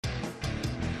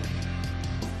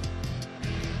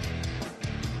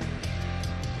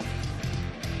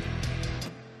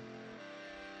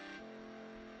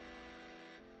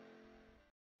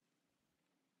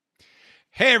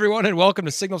Hey everyone, and welcome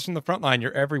to Signals from the Frontline,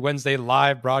 your every Wednesday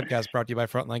live broadcast brought to you by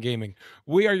Frontline Gaming.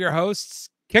 We are your hosts,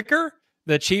 Kicker,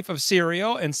 the Chief of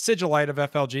Serial, and Sigilite of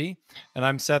FLG, and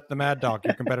I'm Seth the Mad Dog,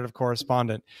 your competitive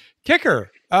correspondent. Kicker,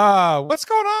 what's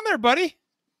going on there, buddy?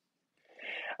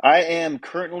 I am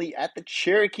currently at the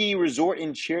Cherokee Resort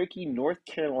in Cherokee, North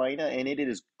Carolina, and it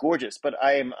is gorgeous. But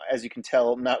I am, as you can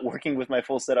tell, not working with my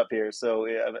full setup here. So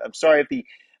I'm sorry if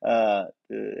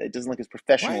it doesn't look as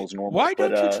professional as normal. Why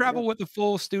don't you travel with the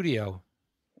full studio?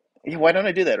 Yeah, why don't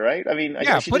I do that, right? I mean,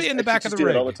 I should put it in the back of the rig.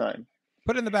 Do that all the time.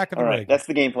 Put it in the back of the rig. All right, that's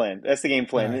the game plan.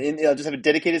 Right. And I'll just have a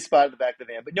dedicated spot at the back of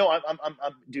the van. But no, I'm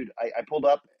dude. I pulled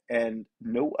up, and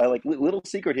no, little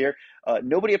secret here.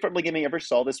 Nobody at Frontline Gaming ever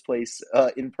saw this place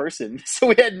in person, so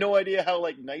we had no idea how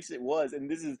nice it was. And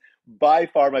this is by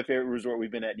far my favorite resort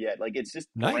we've been at yet. It's just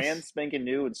brand spanking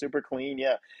new and super clean.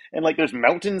 Yeah, and there's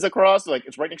mountains across.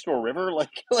 It's right next to a river. Like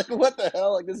what the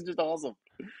hell? This is just awesome.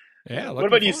 Yeah. What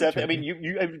about you, Seth? I mean,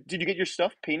 did you get your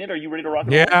stuff painted? Are you ready to rock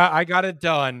and roll? Yeah, I got it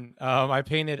done. I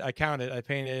painted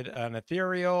an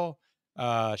Ethereal,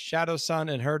 Shadow Sun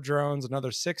and her drones, another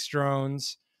 6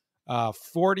 drones,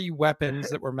 40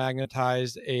 weapons that were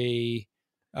magnetized, a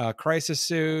crisis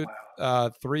suit,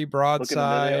 3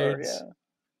 broadsides.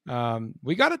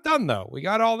 We got it done though. We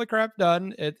got all the crap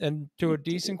done and to a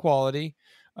decent quality.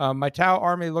 My Tau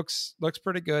army looks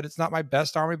pretty good. It's not my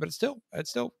best army, but it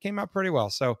still came out pretty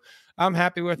well. So I'm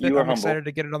happy with it. I'm excited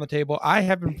to get it on the table. I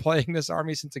have been playing this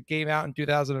army since it came out in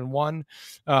 2001.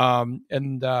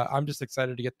 And I'm just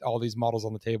excited to get all these models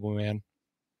on the table, man.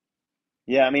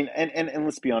 Yeah, I mean, and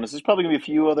let's be honest, there's probably gonna be a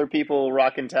few other people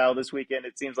rocking Tau this weekend.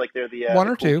 It seems like they're the one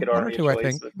or two, I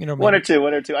think. One or two.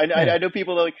 I know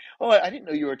people that I didn't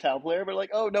know you were a Tau player, but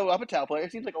oh no, I'm a Tau player.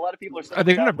 It seems like a lot of people are. Are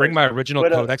they gonna bring my original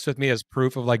codex with me as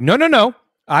proof of no?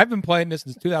 I've been playing this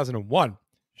since 2001.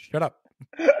 Shut up.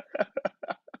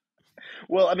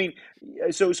 Well, I mean,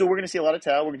 so we're going to see a lot of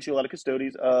Tau. We're going to see a lot of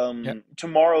Custodes.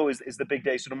 Tomorrow is the big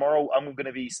day. So tomorrow I'm going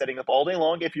to be setting up all day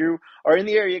long. If you are in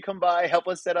the area, come by, help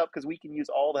us set up because we can use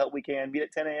all the help we can. Meet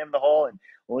at 10 a.m. in the hall, and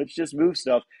let's just move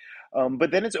stuff.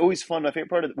 But then it's always fun.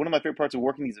 One of my favorite parts of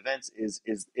working these events is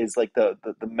the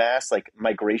mass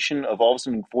migration of all of a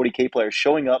sudden 40K players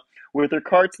showing up with their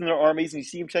carts and their armies, and you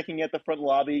see them checking at the front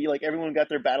lobby. Everyone got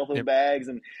their Battlefield bags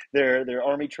and their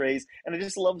army trays, and I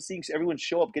just love seeing everyone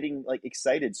show up, getting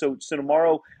excited. So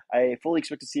tomorrow I fully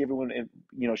expect to see everyone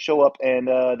show up, and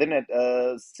then at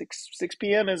 6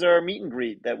 p.m. is our meet and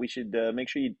greet that we should make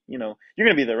sure you're going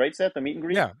to be there, right, Seth? The meet and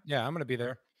greet. Yeah, I'm going to be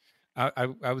there.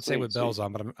 I would say with bells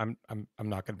on, but I'm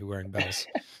not going to be wearing bells.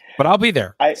 But I'll be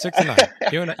there 6 to 9.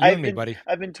 You and me, buddy.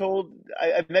 I've been told.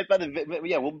 I've met by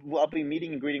I'll be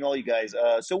meeting and greeting all you guys.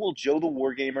 So will Joe the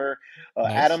Wargamer,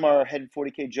 nice. Adam, our head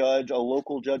 40K judge, a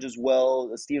local judge as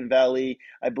well, Stephen Valley.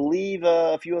 I believe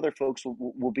a few other folks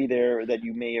will be there that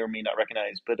you may or may not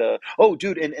recognize. But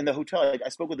dude, and the hotel. I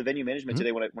spoke with the venue management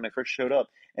today when I first showed up,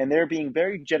 and they're being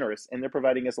very generous, and they're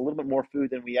providing us a little bit more food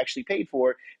than we actually paid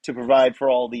for to provide for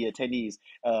all the attendees.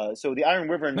 So the Iron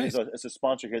Wyvern is a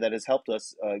sponsor here that has helped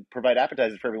us provide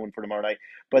appetizers for everyone for tomorrow night.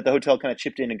 But the hotel kind of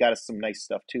chipped in and got us some nice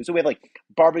stuff too. So we have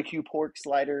barbecue pork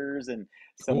sliders and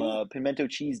some pimento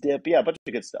cheese dip. Yeah, a bunch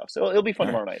of good stuff. So it'll be fun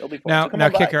tomorrow night. It'll be fun. Now,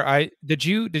 Kicker, did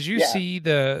you see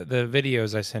the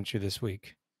videos I sent you this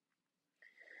week?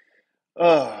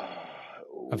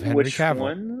 Of Henry Cavill.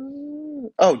 One?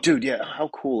 Oh, dude, yeah. How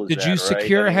cool is that? Did you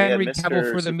secure Henry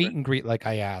Cavill for the meet and greet like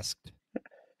I asked?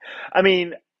 I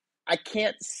mean, I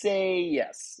can't say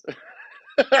yes.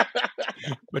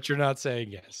 But you're not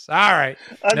saying yes. All right.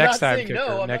 I'm next not time, saying Kicker.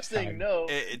 no. I'm next not saying time. no.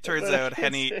 It turns out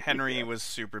Henry was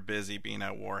super busy being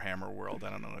at Warhammer World. I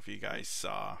don't know if you guys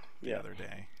saw the other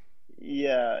day.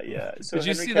 Yeah. So did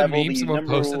you Henry see Cavill, the meme someone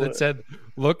posted that said,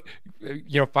 "Look,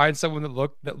 find someone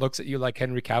that looks at you like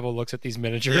Henry Cavill looks at these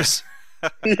miniatures."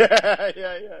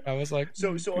 Yeah. I was like,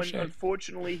 so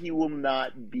unfortunately, he will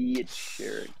not be at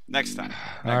Cherokee next time.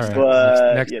 All right.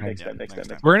 But next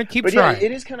time. We're gonna keep trying. Yeah,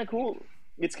 it is kind of cool.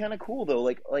 It's kind of cool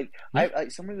though.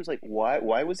 Somebody was like, why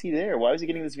was he there? Why was he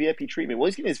getting this VIP treatment? Well,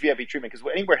 he's getting this VIP treatment because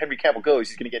anywhere Henry Cavill goes,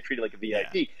 he's going to get treated like a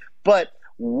VIP. Yeah. But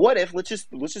what if let's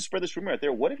just spread this rumor out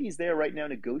there? What if he's there right now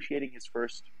negotiating his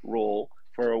first role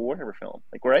for a Warhammer film?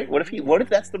 Right? What if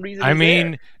that's the reason?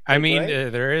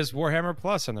 There is Warhammer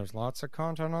Plus, and there's lots of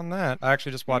content on that. I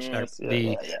actually just watched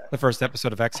the first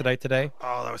episode of Exodite today.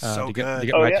 Oh, that was so good. To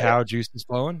get my cow juices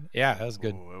flowing. Yeah, that was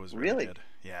good. Ooh, it was really good.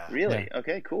 Yeah. Really? Yeah.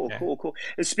 Okay, cool, Yeah. cool.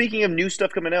 And speaking of new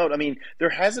stuff coming out, I mean, there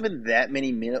hasn't been that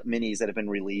many minis that have been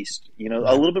released. You know,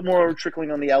 a little bit more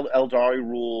trickling on the Eldari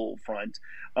rule front.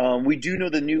 We do know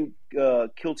the new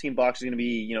Kill Team box is going to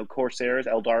be, you know, Corsairs,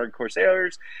 Eldari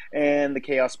Corsairs, and the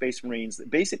Chaos Space Marines.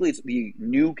 Basically, it's the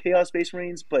new Chaos Space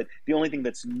Marines, but the only thing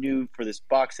that's new for this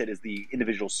box set is the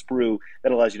individual sprue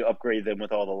that allows you to upgrade them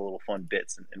with all the little fun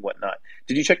bits and whatnot.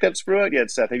 Did you check that sprue out yet,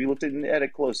 Seth? Have you looked at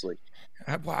it closely?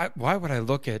 Why would I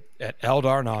look at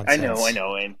Eldar nonsense?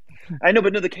 I know,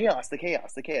 but no, the chaos.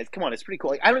 Come on, it's pretty cool.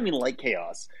 Like, I don't even like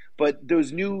chaos, but the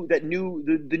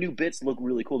new bits look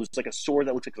really cool. There's like a sword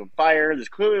that looks like it's on fire. There's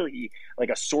clearly like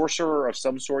a sorcerer of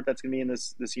some sort that's going to be in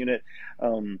this unit.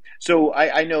 So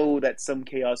I know that some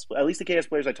chaos, at least the chaos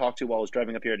players I talked to while I was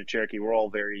driving up here to Cherokee, were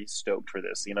all very stoked for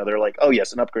this. You know, they're like, oh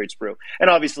yes, an upgrade sprue, and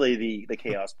obviously the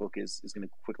chaos book is going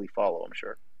to quickly follow, I'm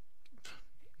sure.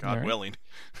 God willing.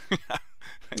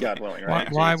 God willing,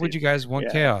 right? Why would you guys want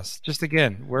chaos? Just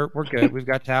again, we're good. We've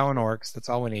got Tau and orcs. That's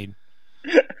all we need.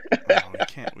 We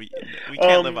can't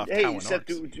live off Tau and Seth,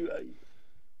 orcs.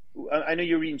 I know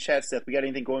you're reading chat, Seth. We got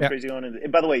anything going crazy on?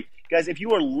 And by the way, guys, if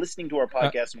you are listening to our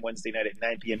podcast on Wednesday night at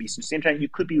 9 p.m. Eastern Standard Time, you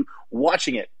could be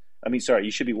watching it.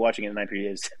 You should be watching it at 9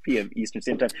 p.m. Eastern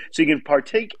Standard Time. So you can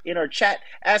partake in our chat,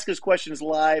 ask us questions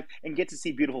live, and get to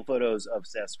see beautiful photos of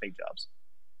Seth's paint jobs.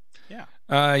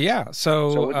 Yeah.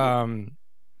 So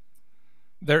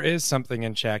there is something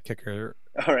in Chat Kicker.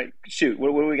 All right, shoot. What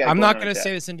do we got? I'm not going to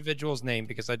say this individual's name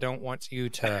because I don't want you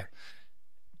to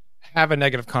have a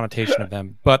negative connotation of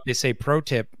them. But they say, pro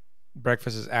tip,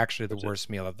 breakfast is actually the worst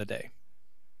meal of the day.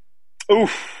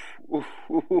 Oof.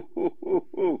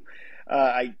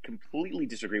 I completely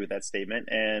disagree with that statement,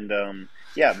 and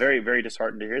very, very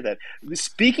disheartened to hear that.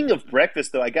 Speaking of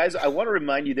breakfast, though, guys, I want to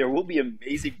remind you there will be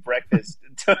amazing breakfast.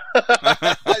 Look at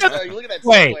that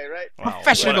segue, right? Wow,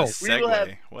 professional.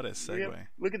 What a segue.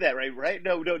 Look at that, right?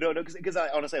 No. Because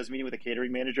honestly, I was meeting with a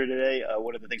catering manager today.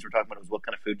 One of the things we're talking about was what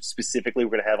kind of food specifically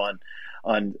we're going to have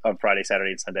on Friday,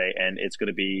 Saturday, and Sunday, and it's going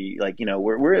to be like, you know,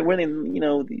 we're in, you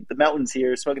know, the mountains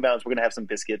here, Smoky Mountains. We're going to have some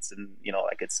biscuits and, you know, all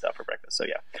that good stuff for breakfast. So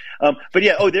yeah. But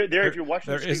yeah, there. If you're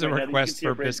watching, there is a request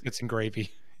for biscuits and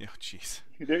gravy. Oh, jeez.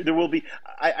 There will be.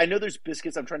 I know there's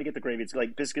biscuits. I'm trying to get the gravy. It's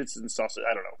like biscuits and sausage.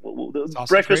 I don't know. Sausage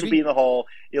breakfast gravy? will be in the hall.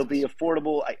 It'll be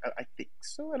affordable. I think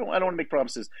so. I don't want to make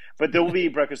promises, but there will be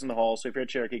breakfast in the hall. So if you're at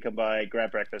Cherokee, come by,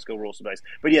 grab breakfast, go roll some dice.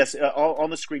 But yes,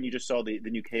 on the screen you just saw the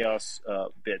new chaos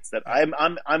bits that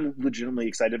I'm legitimately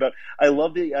excited about. I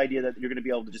love the idea that you're going to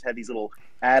be able to just have these little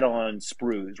add-on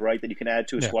sprues, right? That you can add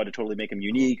to a squad to totally make them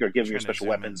unique or give them your special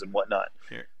weapons and whatnot.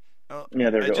 Here. Yeah,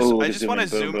 there we go. I just want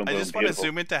to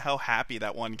zoom into how happy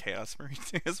that one Chaos Marine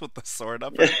is with the sword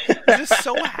up. He's just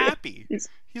so happy. He's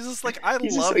just like, I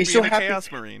love being a Chaos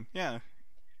Marine. Yeah.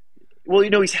 Well, you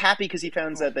know, he's happy because he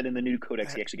found out that in the new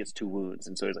codex he actually gets 2 wounds,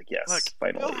 and so he's like, yes,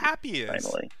 finally. Look how happy he is.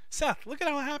 Finally. Seth, look at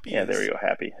how happy he is. Yeah, there we go.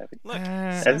 Happy. Look.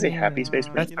 That's a happy space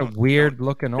marine. That's a weird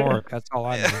looking orc. That's all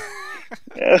I know.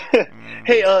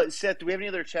 Hey, Seth, do we have any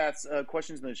other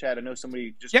questions in the chat? I know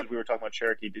somebody just we were talking about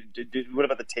Cherokee. What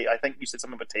about the table? I think you said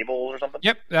something about tables or something.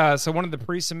 Yep. So one of the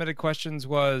pre-submitted questions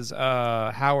was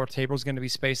how are tables going to be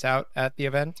spaced out at the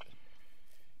event?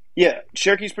 Yeah,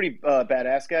 Cherokee's pretty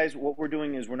badass, guys. What we're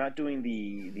doing is we're not doing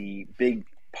the big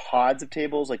pods of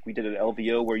tables like we did at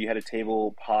LVO, where you had a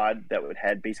table pod that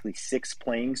had basically 6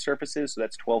 playing surfaces, so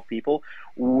that's 12 people.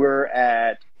 We're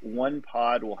at one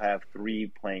pod will have 3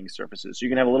 playing surfaces, so you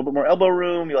can have a little bit more elbow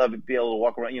room. You'll be able to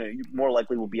walk around. You know, you more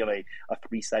likely will be on a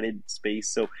 3-sided space.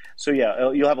 So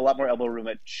yeah, you'll have a lot more elbow room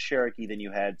at Cherokee than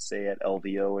you had, say, at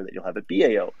LVO or that you'll have at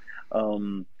BAO.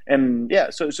 And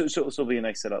yeah, so it'll be a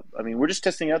nice setup. I mean, we're just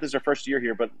testing out. This is our first year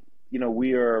here, but you know,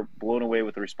 we are blown away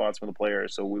with the response from the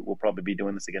players. So we'll probably be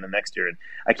doing this again next year. And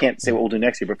I can't say what we'll do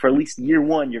next year, but for at least year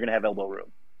 1, you're going to have elbow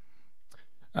room.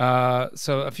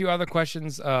 So a few other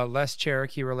questions, less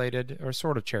Cherokee related or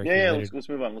sort of Cherokee related. Let's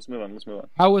move on.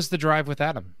 How was the drive with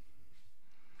Adam?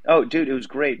 Oh, dude, it was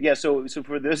great. Yeah, so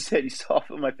for those that you saw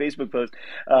from my Facebook post,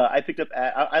 I picked up.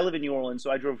 I live in New Orleans, so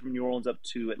I drove from New Orleans up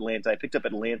to Atlanta. I picked up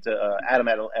Adam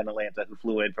at Atlanta, who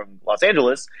flew in from Los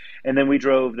Angeles, and then we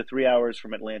drove the 3 hours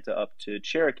from Atlanta up to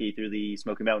Cherokee through the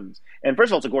Smoky Mountains. And first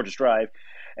of all, it's a gorgeous drive.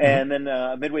 And then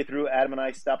midway through, Adam and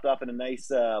I stopped off in a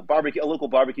nice a local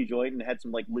barbecue joint, and had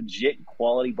some like legit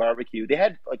quality barbecue. They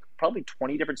had like probably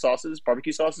 20 different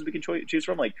barbecue sauces we can choose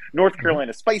from, like North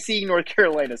Carolina spicy, North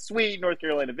Carolina sweet, North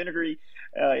Carolina vinegary,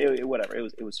 whatever.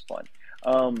 It was fun.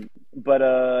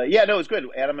 Yeah, no, it was good.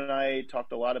 Adam and I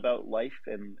talked a lot about life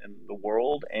and the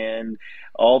world and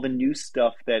all the new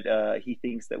stuff that he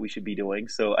thinks that we should be doing.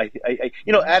 So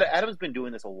Adam's been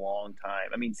doing this a long time.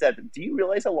 I mean, Seth, do you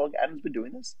realize how long Adam's been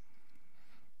doing this?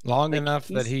 Long enough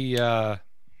that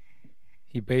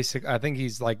I think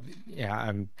he's like,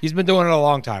 he's been doing it a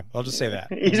long time. I'll just say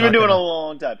that. He's been doing it a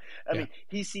long time. I mean,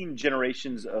 he's seen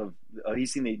generations of,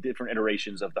 he's seen the different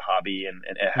iterations of the hobby and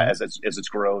as it's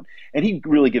grown, and he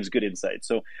really gives good insight.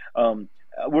 So,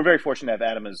 we're very fortunate to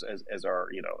have Adam as our,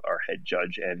 our head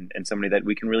judge and somebody that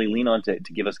we can really lean on to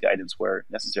give us guidance where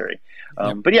necessary.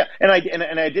 But yeah, and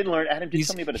I did learn, Adam did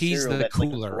tell me about a cereal. He's the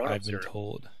cooler, I've been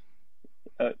told.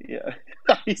 Yeah,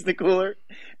 he's the cooler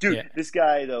dude. Yeah. This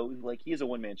guy though, like, he is a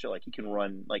one man show. Like, he can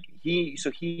run. Like, he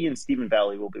and Stephen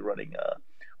Valley will be running.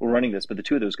 We're running this, but the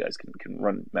two of those guys can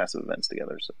run massive events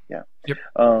together. So yeah. Yep.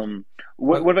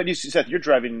 What about you, Seth? You're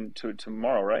driving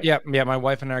tomorrow, right? Yeah. My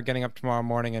wife and I are getting up tomorrow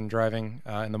morning and driving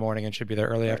in the morning, and should be there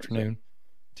early afternoon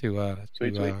to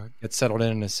get settled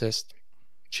in and assist.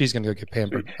 She's going to go get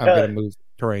pampered. I'm going to move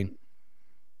terrain.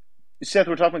 Seth,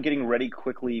 we're talking about getting ready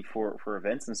quickly for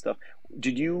events and stuff.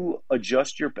 Did you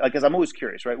adjust your, because I'm always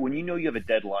curious, right? When you know you have a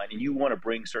deadline and you want to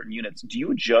bring certain units, do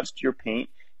you adjust your paint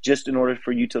just in order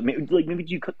for you to, maybe do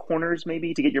you cut corners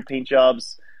maybe to get your paint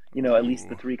jobs, at least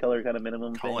the 3-color kind of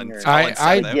minimum thing?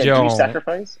 I don't. Do you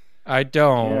sacrifice? I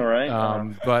don't. Yeah,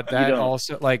 right. But that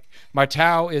also, like, my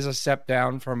Tau is a step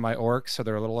down from my Orcs, so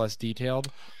they're a little less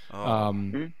detailed.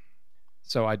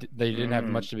 So they didn't have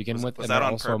much to begin with. Was that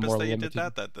on purpose that you did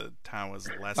that? That the Tau was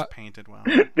less painted well?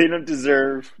 They don't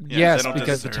deserve. Yes,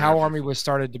 because the Tau army was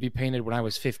started to be painted when I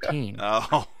was 15.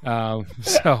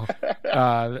 So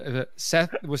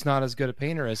Seth was not as good a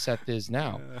painter as Seth is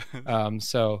now.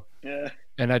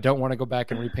 And I don't want to go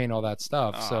back and repaint all that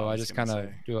stuff. So I just kind of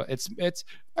do it.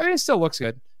 I mean, it still looks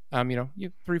good.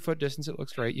 You 3-foot distance, it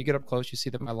looks great. You get up close, you see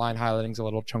that my line highlighting's a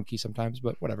little chunky sometimes,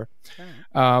 but whatever.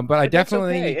 But I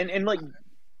definitely and like,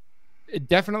 it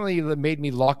definitely made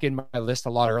me lock in my list a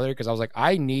lot earlier, because I was like,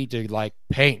 I need to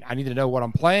paint. I need to know what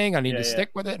I'm playing. I need to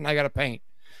stick with it, and I got to paint.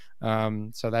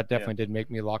 So that definitely did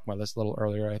make me lock my list a little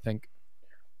earlier, I think.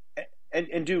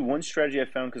 And dude, one strategy I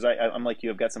found, because I'm like you,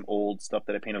 I've got some old stuff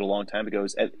that I painted a long time ago.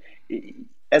 Is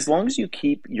as long as you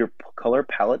keep your color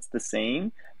palettes the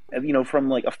same. From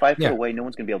like a 5 foot away, no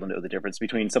one's going to be able to know the difference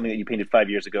between something that you painted 5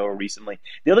 years ago or recently.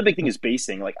 The other big thing is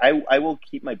basing. Like, I will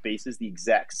keep my bases the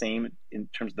exact same in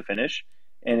terms of the finish,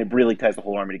 and it really ties the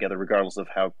whole army together, regardless of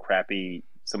how crappy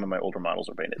some of my older models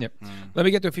are painted. Yep. Let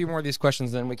me get to a few more of these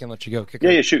questions, then we can let you go.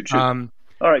 Yeah, shoot. All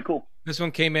right, cool. This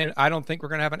one came in. I don't think we're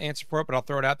going to have an answer for it, but I'll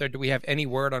throw it out there. Do we have any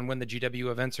word on when the GW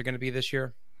events are going to be this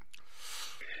year?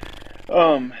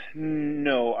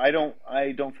 No, I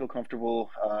don't feel comfortable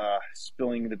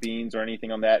spilling the beans or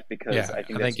anything on that, because I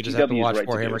think you just have to watch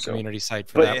Warhammer community site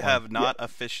for that. But they have not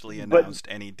officially announced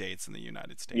any dates in the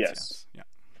United States. Yes. Yeah.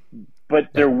 But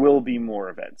there will be more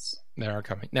events. They are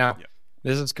coming. Now,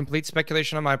 this is complete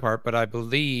speculation on my part, but I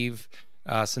believe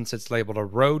since it's labeled a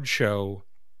road show,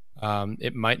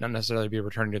 it might not necessarily be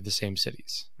returning to the same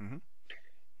cities. Mm-hmm.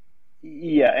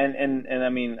 Yeah, and I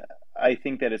mean, I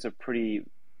think that it's a pretty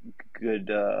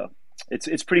good.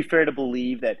 It's pretty fair to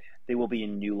believe that they will be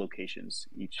in new locations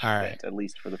each event, at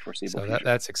least for the foreseeable future.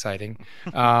 That's exciting.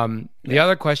 The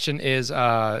other question is,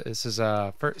 this is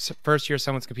first year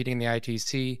someone's competing in the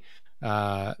ITC.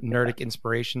 Nerdic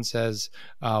Inspiration says,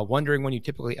 wondering when you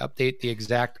typically update the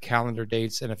exact calendar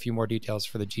dates and a few more details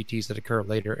for the GTs that occur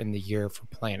later in the year for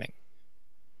planning.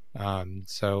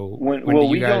 So when do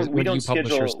you guys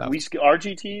publish your stuff? Our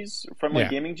GTs from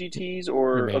gaming GTs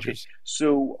or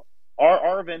so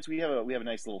our events, we have a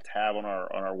nice little tab on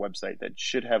our website that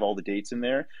should have all the dates in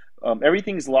there.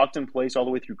 Everything's locked in place all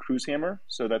the way through Cruisehammer,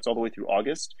 so that's all the way through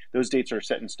August. Those dates are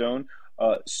set in stone.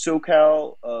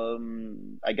 SoCal,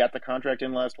 I got the contract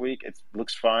in last week. It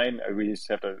looks fine. We just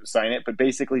have to sign it. But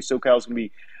basically, SoCal is going to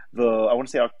be I want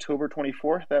to say October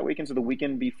 24th that weekend, so the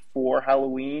weekend before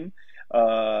Halloween.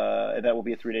 That will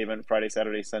be a 3-day event, Friday,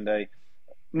 Saturday, Sunday.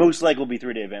 Most likely will be a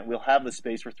 3-day event. We'll have the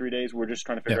space for 3 days. We're just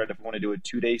trying to figure out if we want to do a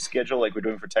 2-day schedule like we're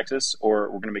doing for Texas, or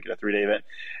we're going to make it a 3-day event.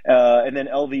 And then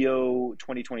LVO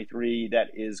 2023,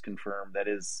 that is confirmed. That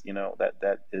is,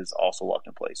 that is also locked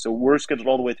in place. So we're scheduled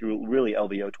all the way through really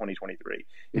LVO 2023.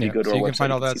 If you go to our website, you can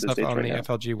find all that stuff on the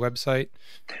FLG website.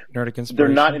 Nerdic Inspiration. They're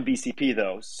not in BCP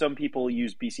though. Some people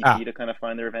use BCP to kind of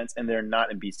find their events, and they're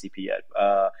not in BCP yet.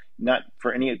 Not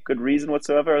for any good reason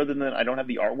whatsoever, other than I don't have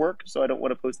the artwork, so I don't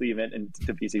want to post the event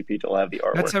into BCP till I have the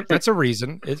artwork. That's a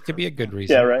reason. It could be a good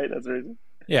reason. Yeah, right. That's a reason.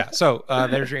 Yeah. So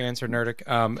there's your answer, Nerdic.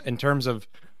 In terms of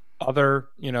other,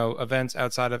 events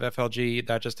outside of FLG,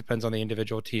 that just depends on the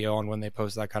individual TO and when they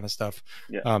post that kind of stuff.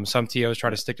 Yeah. Some TOs try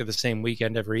to stick to the same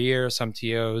weekend every year. Some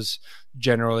TOs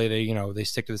generally they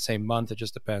stick to the same month. It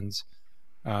just depends.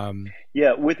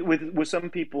 With some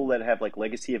people that have like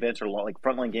legacy events or like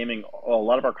Frontline Gaming, a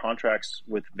lot of our contracts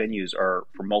with venues are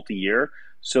for multi-year.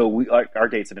 So our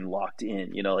dates have been locked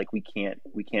in. Like we can't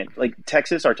like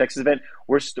Texas. Our Texas event,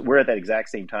 we're at that exact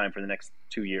same time for the next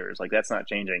 2 years. Like that's not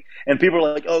changing. And people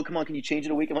are like, "Oh, come on, can you change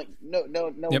it a week?" I'm like,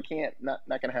 "No, we can't. Not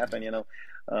going to happen."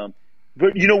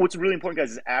 But what's really important,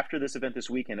 guys, is after this event this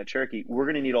weekend at Cherokee, we're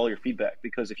going to need all your feedback,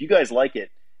 because if you guys like it,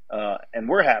 and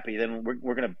we're happy, then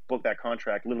we're going to book that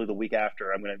contract literally the week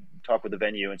after. I'm going to talk with the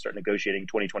venue and start negotiating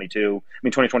 2023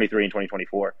 and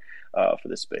 2024 for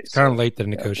this space. It's kind of late to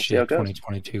negotiate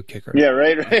 2022 kicker. Yeah,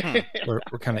 right. We're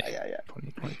kind of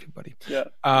 2022, buddy. Yeah.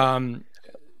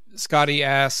 Scotty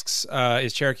asks,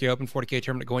 is Cherokee Open 40K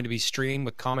tournament going to be streamed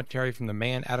with commentary from the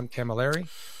man Adam Camilleri?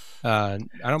 I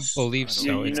don't believe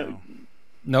so.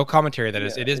 No commentary, that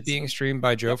is. It is being streamed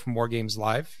by Joe from War Games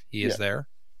Live. He is there.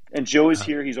 And Joe is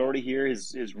here. He's already here.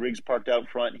 His rig's parked out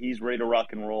front. He's ready to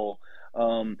rock and roll.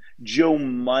 Joe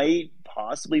might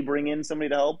possibly bring in somebody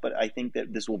to help, but I think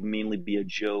that this will mainly be a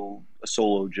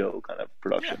solo Joe kind of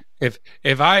production.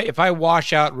 If I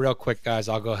wash out real quick, guys,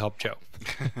 I'll go help Joe.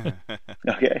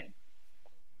 Okay.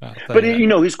 But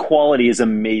his quality is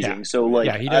amazing. Yeah. So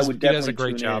he does a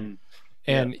great job.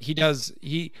 And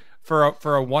he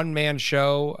for a one-man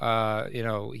show,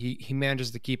 he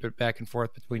manages to keep it back and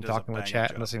forth between talking with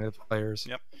chat and listening to the players,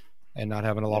 and not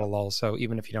having a lot of lulls. So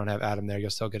even if you don't have Adam there, you'll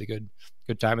still get a good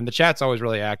time. And the chat's always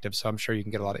really active, so I'm sure you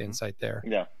can get a lot of insight there.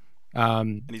 Yeah.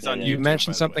 And he's on YouTube, you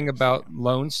mentioned something about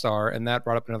Lone Star, and that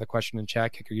brought up another question in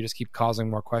chat, Kicker. You just keep causing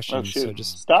more questions. Oh, shoot. So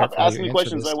just stop asking me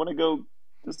questions. I want to go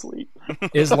to sleep.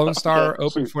 Is Lone Star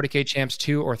Open 40K Champs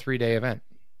 2 or 3-day event?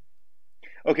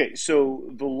 Okay, so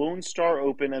the Lone Star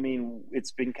Open,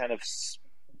 it's been kind of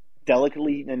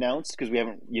delicately announced because we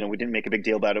didn't make a big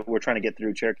deal about it. We're trying to get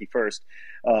through Cherokee first.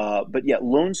 But yeah,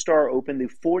 Lone Star Open, the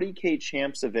 40K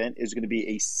Champs event is going to be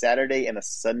a Saturday and a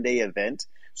Sunday event.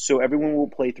 So everyone will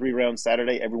play 3 rounds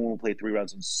Saturday, everyone will play 3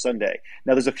 rounds on Sunday.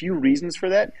 Now there's a few reasons for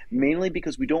that, mainly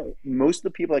because most of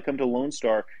the people that come to Lone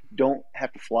Star don't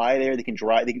have to fly there. They can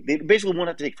drive. They basically won't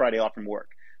have to take Friday off from work.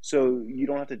 So you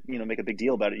don't have to, make a big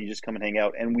deal about it. You just come and hang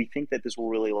out. And we think that this will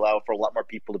really allow for a lot more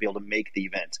people to be able to make the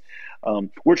event.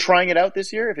 We're trying it out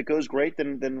this year. If it goes great,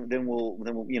 then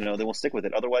we'll stick with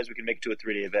it. Otherwise, we can make it to a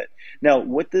 3-day event. Now,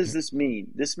 what does this mean?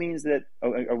 This means that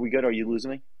are we good? Are you losing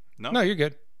me? No, you're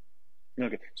good.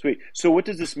 Okay, sweet. So what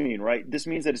does this mean, right? This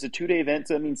means that it's a 2-day event.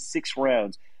 So that means 6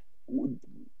 rounds.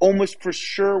 Almost for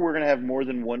sure, we're going to have more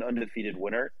than one undefeated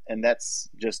winner, and that's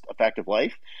just a fact of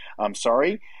life. I'm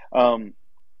sorry.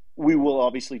 We will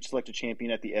obviously select a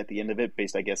champion at the end of it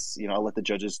based, I guess, I'll let the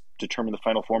judges determine the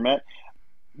final format.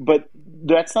 But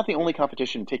that's not the only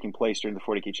competition taking place during the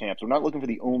 40K Champs. We're not looking for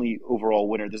the only overall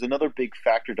winner. There's another big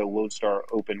factor to Lone Star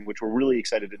Open, which we're really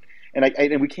excited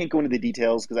and we can't go into the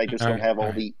details because I just don't have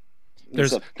all the...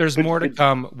 There's more to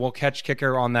come. We'll catch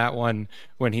Kicker on that one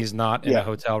when he's not in a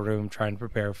hotel room trying to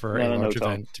prepare for a large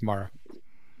event tomorrow.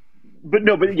 But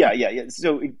yeah.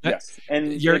 So yes,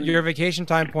 and your vacation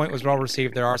time point was well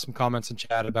received. There are some comments in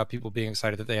chat about people being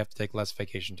excited that they have to take less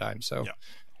vacation time. So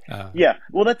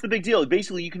well, that's the big deal.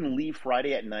 Basically, you can leave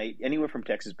Friday at night anywhere from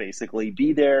Texas. Basically,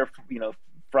 be there.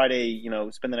 Friday,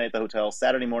 spend the night at the hotel.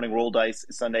 Saturday morning, roll dice.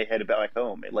 Sunday, head back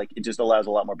home. It just allows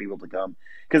a lot more people to come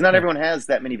because not everyone has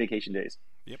that many vacation days.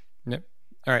 Yep.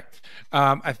 All right.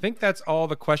 I think that's all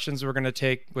the questions we're going to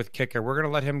take with Kicker. We're going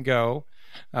to let him go.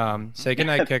 Say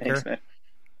goodnight, Kicker. Thanks,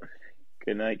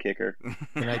 good night, Kicker.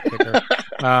 Good night, Kicker.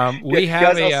 We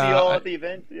have guys, I'll see you all at the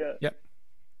event. Yeah. Yep.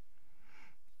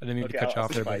 I didn't mean to cut you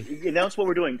off there, but announce what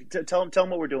we're doing. Tell them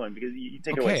what we're doing because you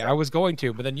take it away. Okay, I was going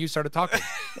to, but then you started talking.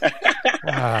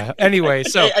 Anyway,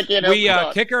 so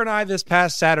Kicker and I this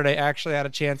past Saturday actually had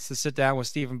a chance to sit down with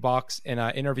Stephen Box and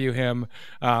interview him,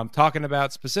 talking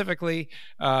about specifically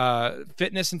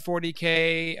fitness in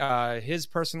 40K, his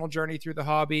personal journey through the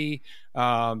hobby,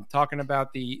 talking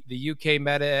about the UK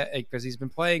meta because he's been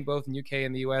playing both in UK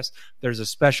and the US. There's a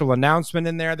special announcement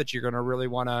in there that you're going to really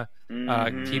want to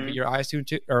keep your eyes tuned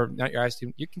to, or not your eyes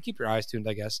tuned. You can keep your eyes tuned,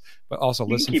 I guess, but also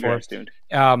listen for it.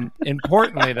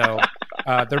 Importantly, though,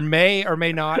 there may or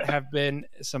may not have been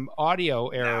some audio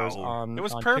errors on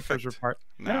Kicker's report.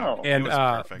 And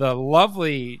the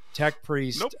lovely tech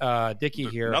priest Dickie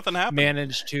here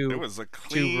managed to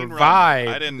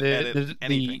revive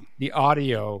the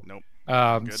audio. Nope.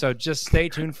 So just stay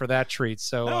tuned for that treat.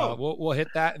 So we'll hit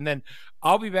that, and then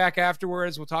I'll be back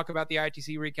afterwards. We'll talk about the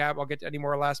ITC recap. I'll get to any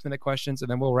more last minute questions, and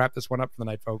then we'll wrap this one up for the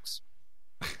night, folks.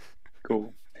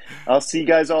 Cool. I'll see you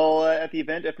guys all at the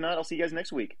event. If not, I'll see you guys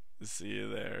next week. See you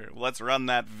there. Let's run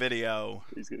that video.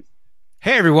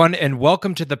 Hey, everyone, and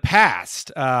welcome to the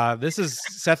past. This is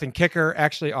Seth and Kicker,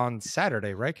 actually on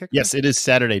Saturday, right, Kicker? Yes, it is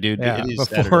Saturday, dude. Yeah, it is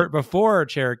before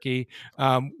Cherokee.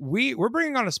 We're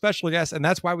bringing on a special guest, and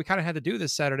that's why we kind of had to do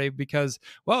this Saturday because,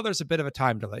 well, there's a bit of a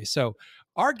time delay. So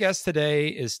our guest today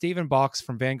is Stephen Box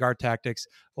from Vanguard Tactics.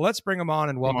 Let's bring him on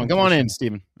and welcome. Come on in,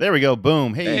 Stephen. There we go.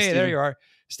 Boom. Hey, there you are.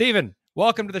 Stephen,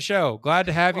 welcome to the show. Glad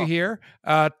to have you here.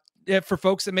 For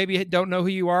folks that maybe don't know who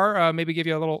you are, maybe give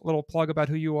you a little plug about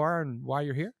who you are and why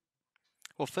you're here.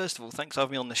 Well, first of all, thanks for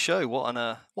having me on the show. What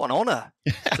an honor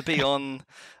to be on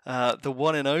the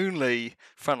one and only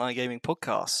Frontline Gaming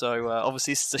podcast. So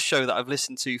obviously, this is a show that I've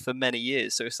listened to for many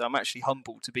years. So I'm actually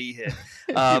humbled to be here.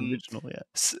 Original, yeah.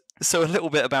 So a little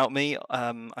bit about me.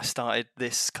 I started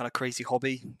this kind of crazy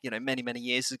hobby, many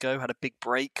years ago. Had a big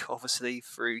break, obviously,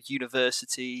 through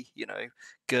university.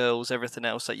 Girls, everything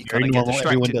else that you kind of get distracted.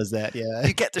 Everyone does that, yeah.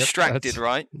 You get distracted,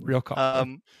 right? Real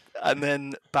common. And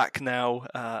then back now,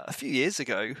 a few years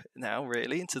ago now,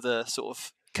 really, into the sort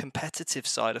of competitive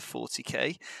side of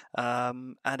 40K.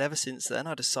 And ever since then,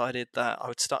 I decided that I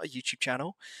would start a YouTube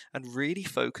channel and really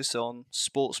focus on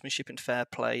sportsmanship and fair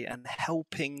play and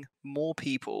helping more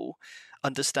people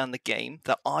understand the game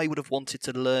that I would have wanted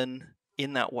to learn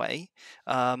in that way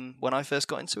when I first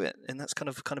got into it, and that's kind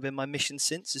of been my mission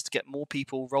since, is to get more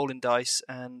people rolling dice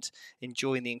and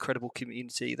enjoying the incredible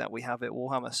community that we have at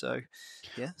Warhammer. So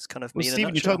yeah, it's kind of me. Well,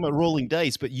 Stephen, you're talking about rolling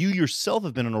dice, but you yourself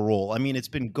have been on a roll. I mean, it's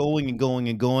been going and going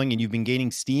and going, and you've been gaining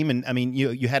steam. And I mean,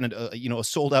 you had a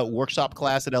sold out workshop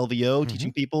class at LVO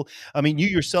teaching people. I mean, you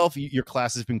yourself, your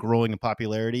class has been growing in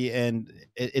popularity, and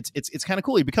it's kind of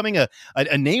cool. You're becoming a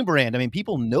name brand. I mean,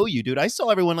 people know you, dude. I saw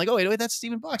everyone like, oh wait, that's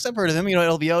Stephen Box. I've heard of him. At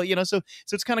LVO, so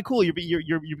it's kind of cool. You're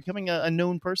becoming a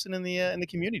known person in the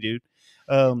community,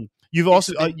 dude. You've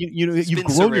also you've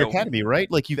grown your academy, right?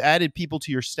 Like you've added people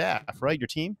to your staff, right? Your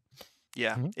team.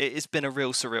 Yeah, It's been a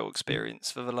real surreal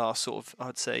experience for the last sort of,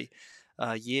 I'd say,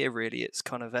 year. Really, it's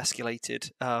kind of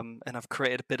escalated, and I've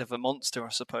created a bit of a monster, I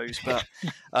suppose. But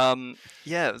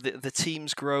the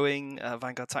team's growing.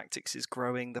 Vanguard Tactics is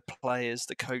growing. The players,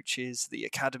 the coaches, the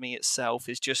academy itself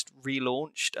is just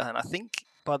relaunched, and I think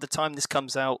by the time this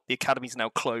comes out, the academy's now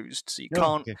closed, so you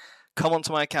can't come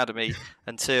onto my academy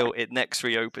until it next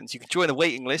reopens. You can join a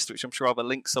waiting list, which I'm sure I'll have a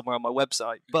link somewhere on my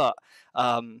website. But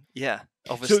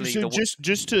obviously, so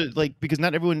just to because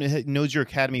not everyone knows your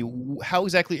academy. How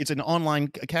exactly? It's an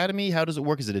online academy. How does it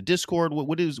work? Is it a Discord?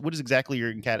 What is exactly your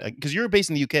academy? Because you're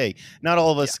based in the UK. Not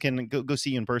all of us can go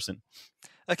see you in person.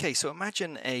 Okay, so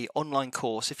imagine an online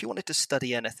course. If you wanted to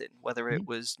study anything, whether it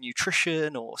was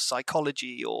nutrition or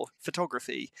psychology or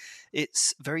photography,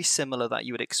 it's very similar that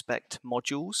you would expect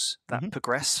modules that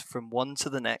progress from one to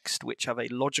the next, which have a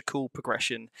logical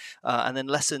progression, and then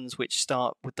lessons which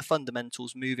start with the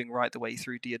fundamentals, moving right the way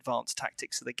through the advanced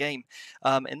tactics of the game.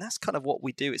 And that's kind of what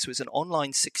we do. So it's an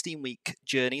online 16-week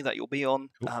journey that you'll be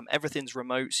on. Everything's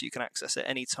remote, so you can access it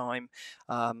anytime.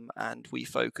 And we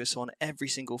focus on every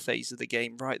single phase of the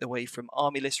game, right the way from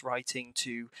army list writing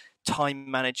to time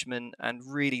management and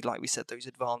really, like we said, those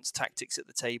advanced tactics at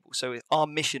the table. So our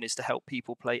mission is to help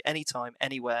people play anytime,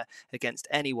 anywhere, against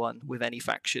anyone with any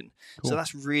faction. Cool. So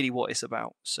that's really what it's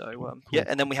about. So cool.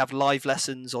 And then we have live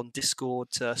lessons on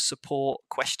Discord to support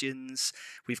questions.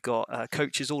 We've got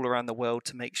coaches all around the world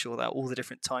to make sure that all the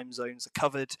different time zones are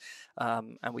covered,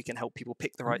 and we can help people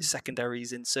pick the right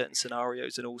secondaries in certain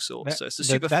scenarios and all sorts. So it's a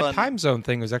super fun. That time zone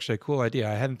thing was actually a cool idea.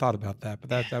 I hadn't thought about that, but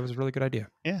that was a really good idea.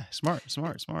 Yeah, smart.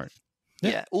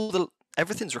 Yeah,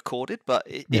 everything's recorded, but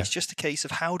it's just a case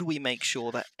of how do we make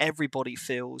sure that everybody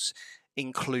feels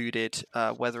included,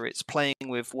 whether it's playing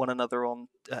with one another on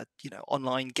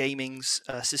online gaming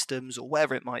systems or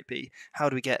wherever it might be. How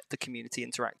do we get the community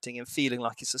interacting and feeling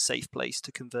like it's a safe place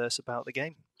to converse about the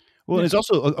game? Well, there's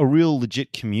also a real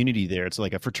legit community there. It's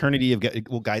like a fraternity of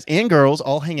guys and girls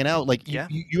all hanging out. Like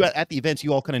you at the events,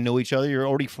 you all kind of know each other. You're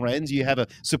already friends. You have a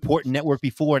support network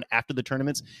before and after the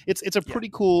tournaments. It's a pretty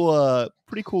cool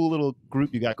little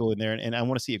group you got going there, and I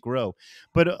want to see it grow.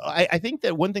 But I think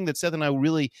that one thing that Seth and I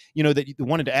really, that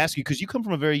wanted to ask you, because you come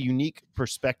from a very unique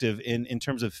perspective in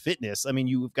terms of fitness. I mean,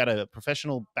 you've got a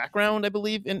professional background, I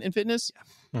believe, in fitness.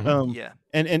 Yeah.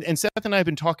 And Seth and I have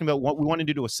been talking about what we wanted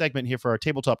to do a segment here for our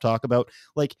tabletop talk about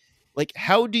like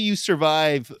how do you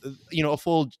survive a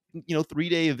full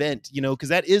 3-day event, because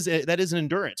that is an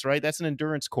endurance, right? That's an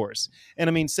endurance course. And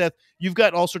I mean, Seth, you've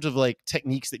got all sorts of like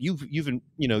techniques that you've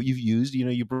used.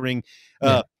 You bring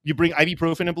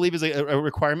ibuprofen, I believe, is a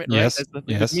requirement, right? Yes.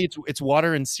 With me, it's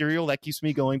water and cereal that keeps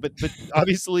me going. But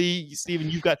obviously, Stephen,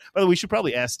 you've got. By the way, we should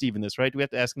probably ask Stephen this, right? Do we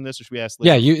have to ask him this, or should we ask?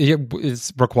 Yeah,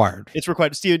 it's required. It's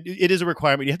required, Stephen. It is a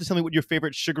requirement. You have to tell me what your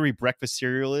favorite sugary breakfast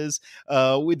cereal is.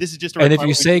 This is just and if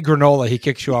you say granola, he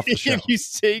kicks you off the show. If you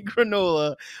say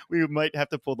granola, we might have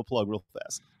to pull the plug real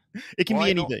fast. It can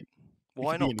be anything.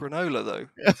 Why not granola though?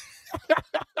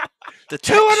 The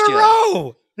texture. 2 in a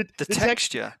row. The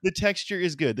texture. The texture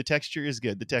is good. The texture is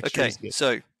good. Okay,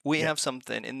 so we have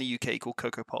something in the UK called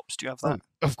Cocoa Pops. Do you have that?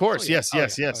 Of course. Yes.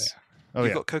 Oh,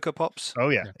 you've got Cocoa Pops? Oh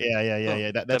yeah.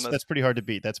 That's pretty hard to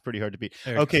beat.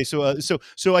 Okay,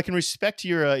 so I can respect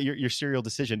your cereal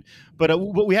decision, but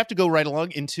we have to go right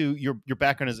along into your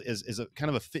background as a kind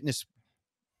of a fitness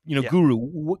guru.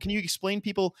 What can you explain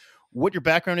people what your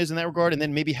background is in that regard, and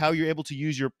then maybe how you're able to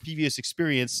use your previous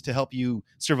experience to help you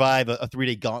survive a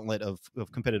 3-day gauntlet of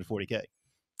competitive 40K?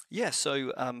 Yeah,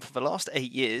 so for the last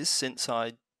 8 years since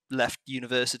I left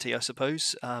university, I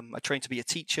suppose, I trained to be a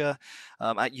teacher.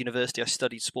 At university, I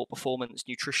studied sport performance,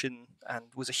 nutrition, and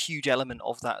was a huge element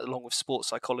of that, along with sports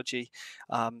psychology.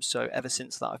 So ever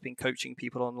since that, I've been coaching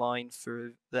people online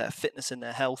for their fitness and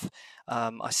their health.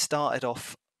 I started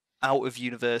off out of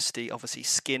university, obviously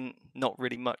skint, not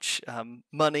really much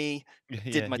money,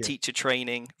 did my teacher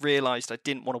training, realized I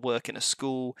didn't want to work in a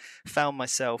school, found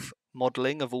myself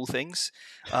modeling of all things.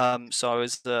 So I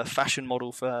was the fashion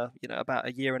model for about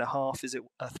a year and a half. Is it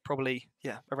probably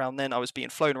around then? I was being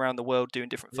flown around the world doing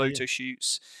different photo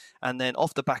shoots, and then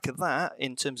off the back of that,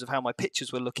 in terms of how my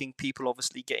pictures were looking, people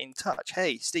obviously get in touch.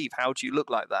 Hey, Steve, how do you look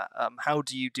like that? How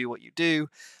do you do what you do?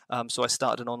 So I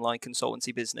started an online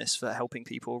consultancy business for helping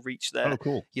people reach their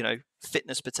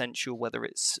fitness potential, whether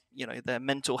it's their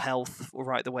mental health or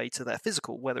right the way to their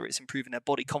physical, whether it's improving their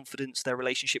body confidence, their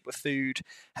relationship with food,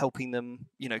 helping them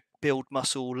build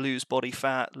muscle, lose body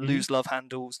fat, lose love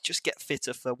handles, just get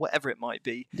fitter for whatever it might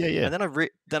be. And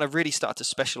then I really started to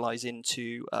specialize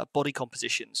into body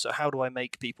composition. So how do I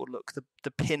make people look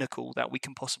the pinnacle that we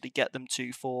can possibly get them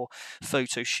to for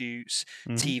photo shoots,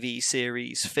 TV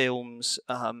series, films,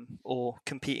 or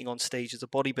competing on stage as a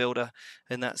bodybuilder?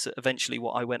 And that's eventually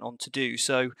what I went on to do.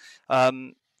 So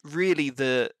really,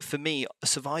 for me,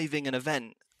 surviving an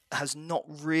event has not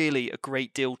really a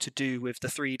great deal to do with the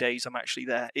 3 days I'm actually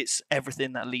there. It's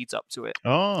everything that leads up to it.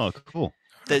 Oh, cool.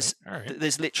 There's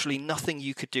literally nothing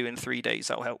you could do in 3 days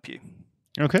that will help you.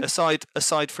 Okay.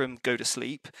 Aside from go to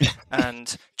sleep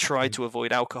and try to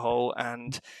avoid alcohol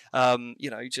and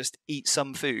just eat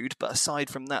some food, but aside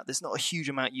from that, there's not a huge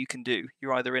amount you can do.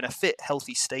 You're either in a fit,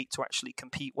 healthy state to actually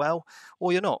compete well,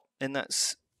 or you're not, and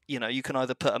that's you can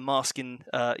either put a mask in,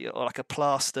 like a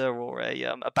plaster or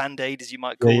a Band-Aid, as you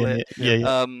might call it,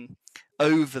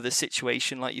 over the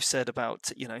situation, like you said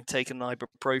about taking an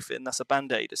ibuprofen. That's a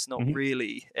Band-Aid. It's not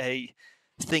really a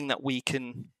thing that we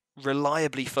can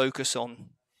reliably focus on,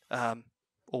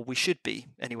 or we should be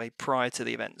anyway, prior to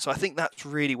the event. So I think that's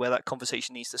really where that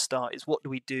conversation needs to start, is what do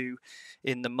we do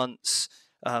in the months,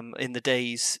 in the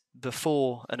days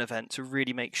before an event to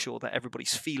really make sure that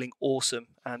everybody's feeling awesome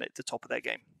and at the top of their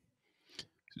game.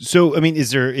 So, I mean,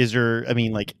 is there,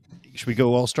 like, should we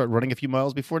go all start running a few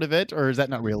miles before the event, or is that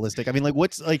not realistic? I mean,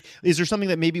 like, is there something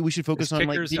that maybe we should focus on?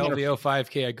 Like, LVO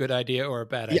 5K a good idea or a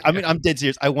bad idea? Yeah, I mean, I'm dead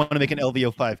serious. I want to make an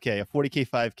LVO 5K, a 40K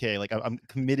 5K. Like, I'm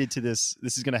committed to this.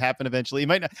 This is going to happen eventually. It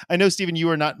might not, I know, Stephen, you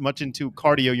are not much into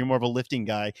cardio. You're more of a lifting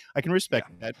guy. I can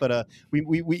respect that, but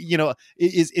we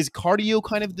is cardio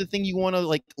kind of the thing you want to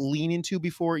like lean into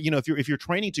before, if you're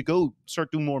training to go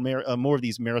start doing more of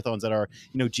these marathons that are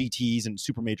GTs and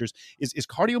super majors? Is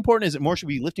cardio important? Is it more, should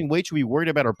we be lifting weights? Should we be worried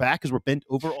about our back because we're bent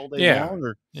over all day long?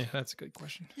 Or? Yeah, that's a good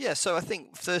question. Yeah, so I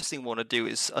think first thing we want to do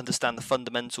is understand the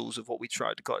fundamentals of what we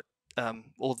try to got,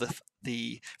 or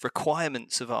the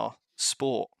requirements of our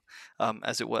sport,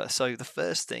 as it were. So the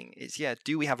first thing is,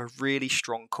 do we have a really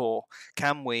strong core?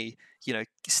 Can we,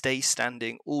 stay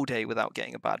standing all day without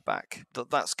getting a bad back?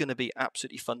 That's going to be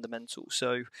absolutely fundamental.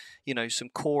 So, some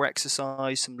core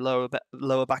exercise, some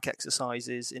lower back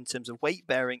exercises in terms of weight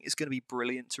bearing is going to be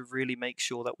brilliant to really make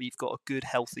sure that we've got a good,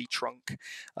 healthy trunk,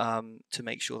 to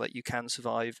make sure that you can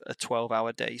survive a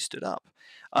 12-hour day stood up.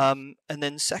 And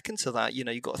then second to that,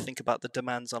 you've got to think about the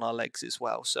demands on our legs as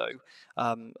well. So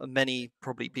many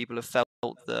probably people have felt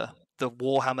the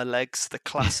Warhammer legs, the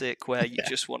classic where you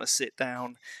just want to sit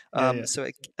down. So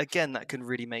again, that can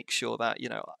really make sure that,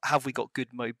 have we got good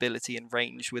mobility and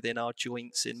range within our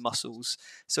joints and muscles?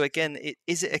 So again,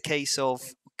 is it a case of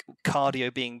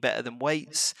cardio being better than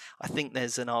weights. I think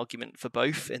there's an argument for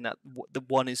both, in that the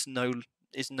one is no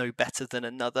better than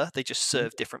another. They just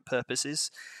serve different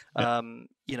purposes. Yeah.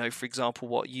 For example,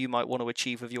 what you might want to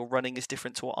achieve with your running is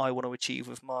different to what I want to achieve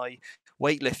with my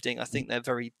weightlifting. I think they're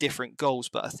very different goals,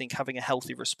 but I think having a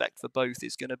healthy respect for both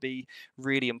is going to be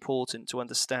really important to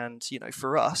understand.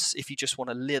 For us, if you just want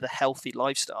to live a healthy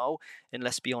lifestyle, and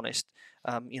let's be honest,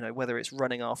 whether it's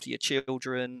running after your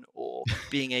children or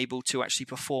being able to actually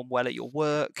perform well at your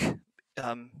work,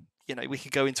 we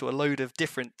could go into a load of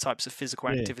different types of physical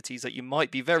activities that you might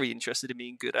be very interested in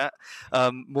being good at,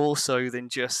 more so than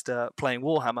just playing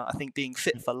Warhammer. I think being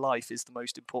fit for life is the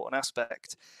most important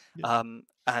aspect,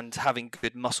 and having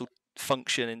good muscle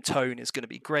function and tone is going to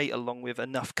be great, along with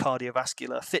enough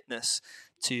cardiovascular fitness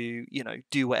to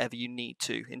do whatever you need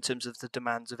to in terms of the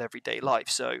demands of everyday life.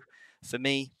 So for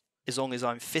me, as long as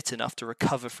I'm fit enough to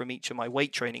recover from each of my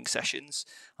weight training sessions,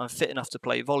 I'm fit enough to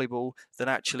play volleyball, then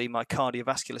actually my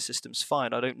cardiovascular system's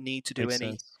fine. I don't need to do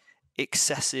any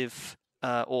excessive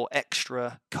or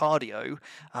extra cardio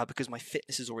because my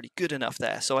fitness is already good enough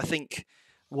there. So I think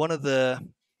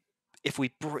if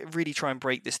we really try and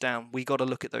break this down, we got to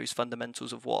look at those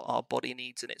fundamentals of what our body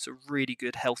needs, and it's a really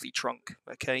good healthy trunk.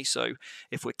 Okay, so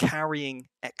if we're carrying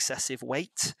excessive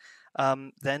weight,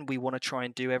 then we want to try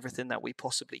and do everything that we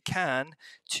possibly can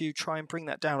to try and bring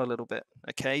that down a little bit,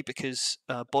 okay? Because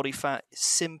body fat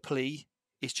simply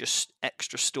is just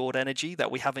extra stored energy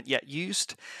that we haven't yet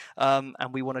used, and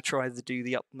we want to try to do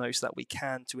the utmost that we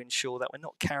can to ensure that we're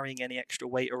not carrying any extra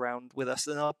weight around with us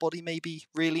than our body maybe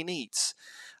really needs.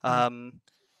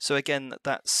 So again,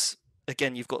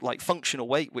 you've got like functional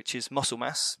weight, which is muscle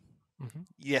mass. Mm-hmm.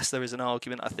 Yes, there is an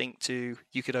argument, I think,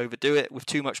 you could overdo it with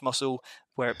too much muscle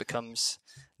where it becomes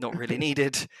not really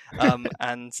needed.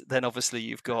 And then obviously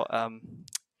you've got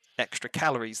extra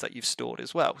calories that you've stored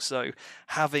as well. So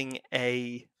having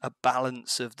a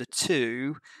balance of the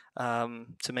two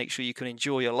to make sure you can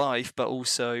enjoy your life, but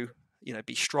also,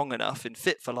 be strong enough and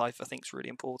fit for life, I think is really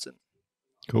important.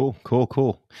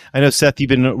 Cool. I know, Seth, you've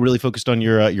been really focused on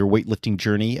your weightlifting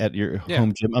journey at your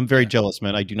home gym. I'm very jealous,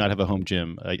 man. I do not have a home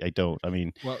gym. I don't. I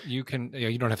mean, well, you can.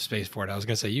 You don't have space for it. I was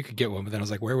gonna say you could get one, but then I was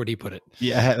like, where would he put it?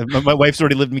 Yeah, my wife's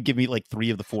already give me like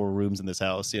 3 of the 4 rooms in this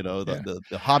house.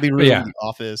 The hobby room, the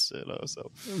office.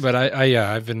 So. But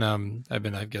I've been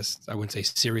I guess I wouldn't say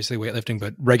seriously weightlifting,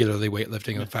 but regularly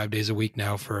weightlifting 5 days a week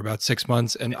now for about 6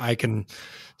 months, and I can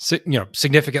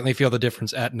significantly feel the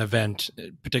difference at an event.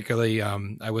 Particularly,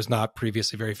 I was not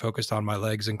previously very focused on my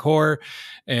legs and core,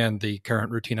 and the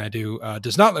current routine I do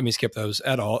does not let me skip those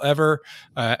at all, ever,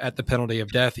 at the penalty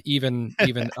of death. Even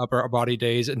upper body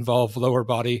days involve lower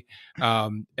body,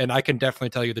 and I can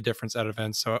definitely tell you the difference at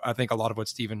events. So I think a lot of what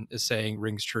Stephen is saying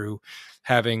rings true.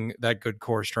 Having that good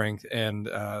core strength and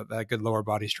that good lower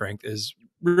body strength is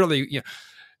really,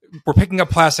 we're picking up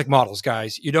plastic models,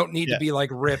 guys. You don't need to be like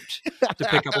ripped to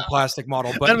pick up a plastic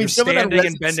model, but you're standing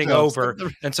and bending over.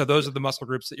 And so those are the muscle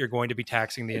groups that you're going to be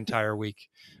taxing the entire week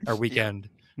or weekend.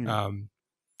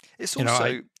 It's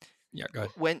also, go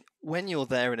ahead. When you're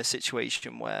there in a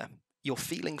situation where you're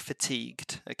feeling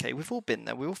fatigued, okay, we've all been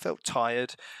there. We all felt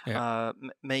tired. Yeah.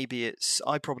 Maybe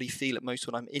I probably feel it most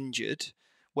when I'm injured.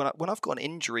 When I've got an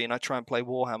injury and I try and play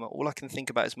Warhammer, all I can think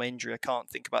about is my injury. I can't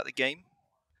think about the game.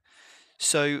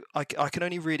 So I can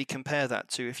only really compare that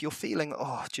to if you're feeling,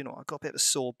 I got a bit of a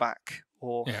sore back,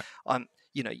 or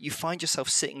you find yourself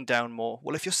sitting down more.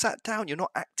 Well, if you're sat down, you're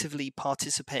not actively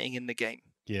participating in the game.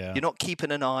 Yeah. You're not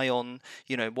keeping an eye on,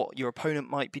 what your opponent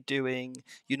might be doing.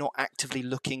 You're not actively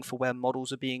looking for where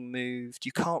models are being moved.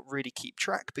 You can't really keep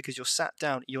track because you're sat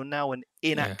down. You're now an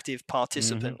inactive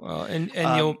participant. Mm-hmm. Well,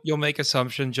 and you'll make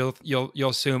assumptions. You'll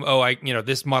assume,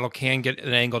 this model can get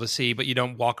an angle to see, but you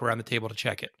don't walk around the table to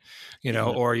check it,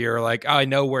 or you're like, I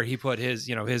know where he put his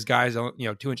guys, 2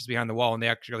 inches behind the wall, and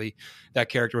that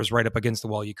character was right up against the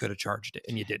wall. You could have charged it,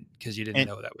 and you didn't because you didn't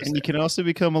know that was. And there. You can also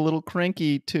become a little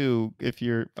cranky too if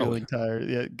you're feeling tired.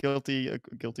 Yeah, guilty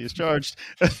as charged.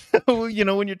 When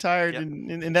you're tired,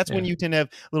 and that's when you tend to have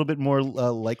a little bit more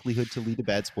likelihood to lead to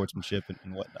bad sportsmanship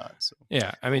and whatnot. So.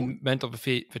 Yeah, I mean, mental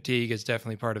fatigue is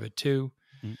definitely part of it too.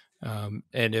 Mm-hmm.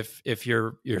 And if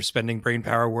you're spending brain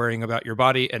power worrying about your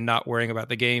body and not worrying about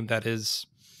the game, that is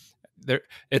there.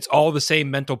 It's all the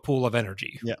same mental pool of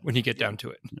energy when you get down to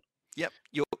it. Yep,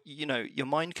 your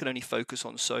mind can only focus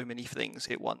on so many things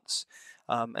at once.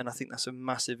 And I think that's a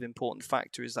massive important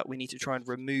factor, is that we need to try and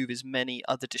remove as many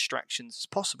other distractions as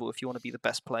possible if you want to be the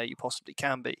best player you possibly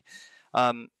can be.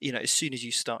 As soon as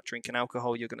you start drinking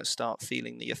alcohol, you're going to start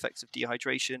feeling the effects of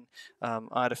dehydration.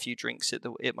 I had a few drinks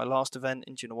at my last event,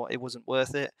 and do you know what? It wasn't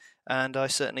worth it, and I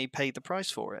certainly paid the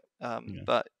price for it.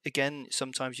 But again,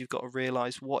 sometimes you've got to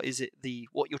realize what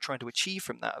you're trying to achieve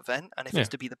from that event, and if it's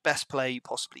to be the best player you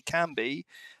possibly can be,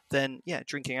 then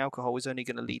drinking alcohol is only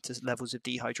going to lead to levels of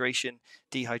dehydration.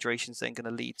 Dehydration is then going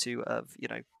to lead to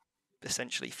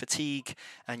essentially fatigue,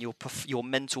 and your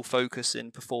mental focus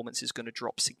and performance is going to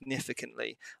drop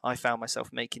significantly. I found myself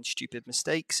making stupid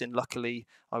mistakes, and luckily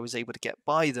I was able to get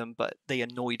by them, but they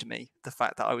annoyed me. The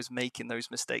fact that I was making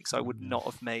those mistakes I would not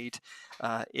have made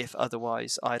if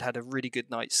otherwise I'd had a really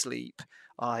good night's sleep.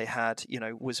 I had,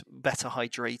 was better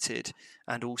hydrated,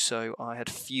 and also I had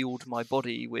fueled my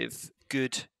body with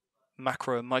good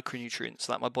macro and micronutrients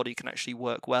that my body can actually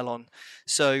work well on.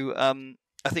 So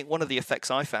I think one of the effects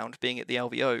I found being at the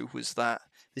LVO was that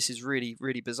this is really,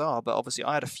 really bizarre, but obviously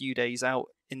I had a few days out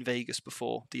in Vegas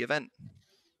before the event.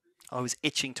 I was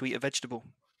itching to eat a vegetable.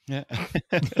 Yeah.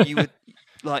 You would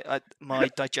my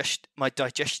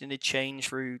digestion had changed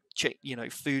through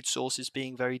food sources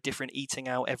being very different, eating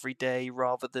out every day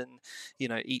rather than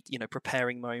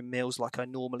preparing my own meals like I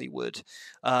normally would.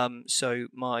 So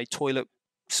my toilet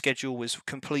schedule was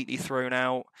completely thrown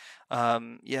out.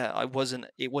 It wasn't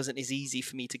as easy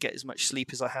for me to get as much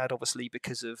sleep as I had, obviously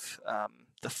because of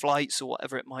the flights or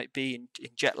whatever it might be, in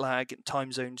jet lag and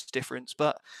time zones difference.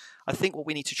 But I think what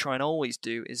we need to try and always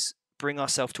do is bring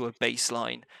ourselves to a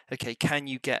baseline. Okay, can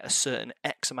you get a certain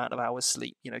X amount of hours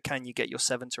sleep? Can you get your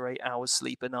 7 to 8 hours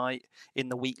sleep a night in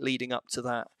the week leading up to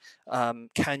that?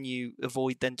 Can you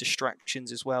avoid then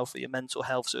distractions as well for your mental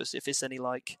health? So if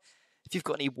you've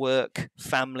got any work,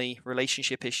 family,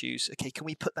 relationship issues, okay, can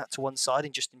we put that to one side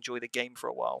and just enjoy the game for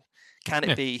a while? Can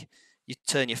it be you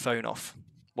turn your phone off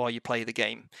while you play the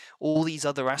game? All these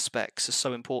other aspects are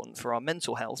so important for our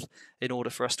mental health in order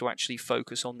for us to actually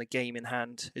focus on the game in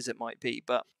hand, as it might be.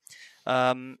 But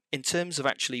in terms of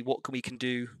actually what we can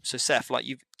do, so Seth,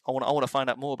 I want to find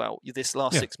out more about this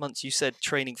last 6 months. You said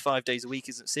training 5 days a week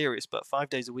isn't serious, but 5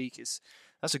 days a week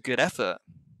that's a good effort.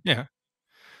 Yeah.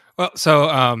 Well, so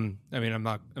I'm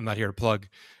not here to plug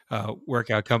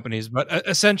workout companies, but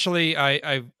essentially,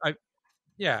 I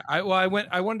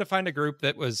wanted to find a group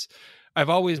that was. I've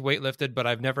always weightlifted, but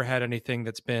I've never had anything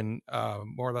that's been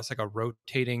more or less like a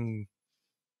rotating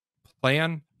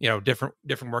plan. Different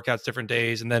workouts, different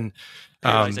days, and then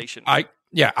I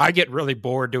get really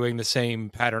bored doing the same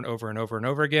pattern over and over and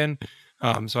over again.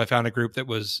 So I found a group that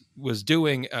was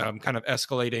doing kind of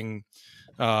escalating.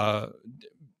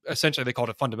 Essentially, they called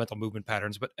it fundamental movement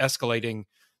patterns, but escalating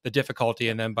the difficulty,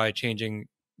 and then by changing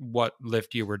what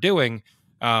lift you were doing.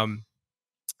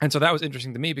 And so that was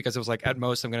interesting to me because it was like, at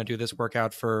most, I'm going to do this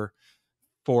workout for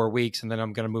 4 weeks, and then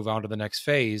I'm going to move on to the next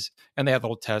phase. And they had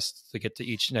little tests to get to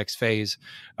each next phase.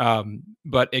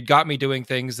 But it got me doing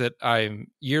things that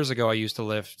years ago I used to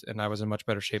lift, and I was in much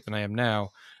better shape than I am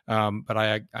now. But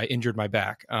I injured my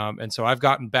back. And so I've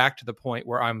gotten back to the point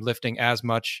where I'm lifting as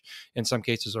much, in some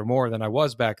cases or more, than I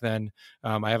was back then.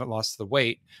 I haven't lost the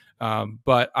weight,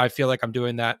 but I feel like I'm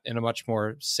doing that in a much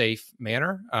more safe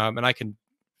manner. And I can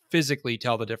physically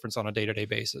tell the difference on a day-to-day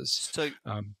basis. So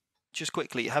just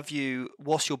quickly,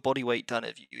 what's your body weight done?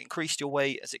 Have you increased your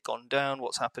weight? Has it gone down?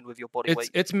 What's happened with your body weight?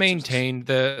 It's maintained.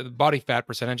 The body fat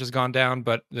percentage has gone down,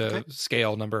 but the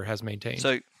scale number has maintained.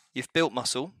 So you've built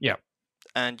muscle. Yeah.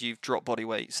 And you've dropped body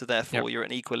weight, so therefore you're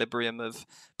in equilibrium of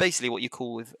basically what you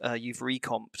call you've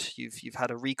recomped. You've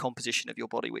had a recomposition of your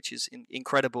body, which is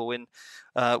incredible. And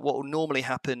what will normally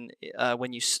happen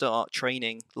when you start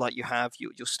training, like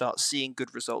you'll start seeing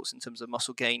good results in terms of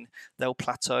muscle gain. They'll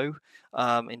plateau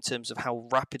in terms of how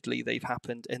rapidly they've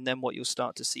happened, and then what you'll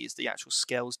start to see is the actual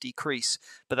scales decrease.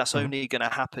 But that's only going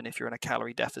to happen if you're in a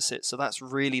calorie deficit. So that's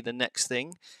really the next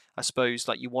thing, I suppose,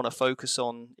 like you want to focus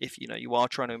on if you are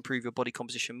trying to improve your body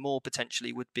composition more,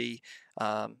 potentially would be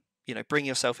bring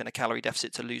yourself in a calorie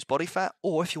deficit to lose body fat,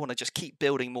 or if you want to just keep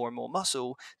building more and more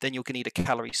muscle, then you're going to need a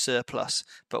calorie surplus.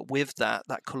 But with that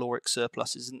caloric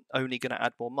surplus isn't only going to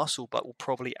add more muscle, but will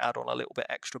probably add on a little bit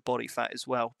extra body fat as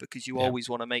well, because you always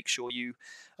want to make sure you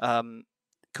kind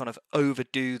of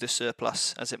overdo the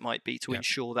surplus, as it might be, to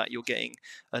ensure that you're getting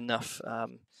enough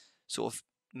sort of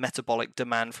metabolic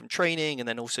demand from training, and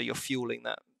then also you're fueling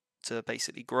that to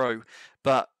basically grow.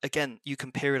 But again, you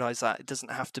can periodize that. It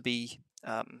doesn't have to be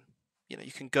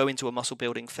you can go into a muscle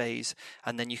building phase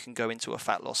and then you can go into a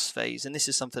fat loss phase. And this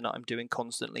is something that I'm doing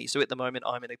constantly. So at the moment,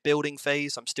 I'm in a building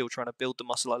phase. I'm still trying to build the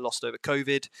muscle I lost over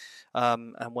COVID.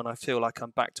 And when I feel like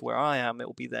I'm back to where I am, it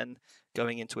will be then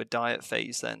going into a diet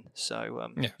phase then. So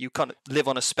you kind of live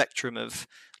on a spectrum of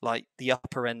like the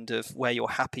upper end of where you're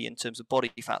happy in terms of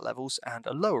body fat levels and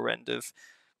a lower end of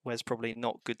where it's probably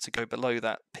not good to go below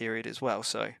that period as well.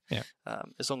 So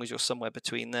as long as you're somewhere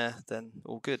between there, then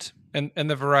all good. And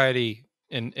the variety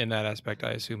in that aspect,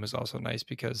 I assume, is also nice,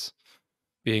 because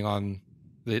being on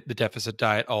the deficit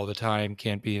diet all the time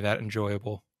can't be that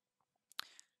enjoyable.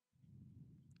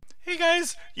 Hey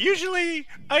guys, usually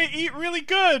I eat really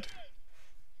good.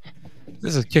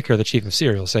 This is Kicker, the chief of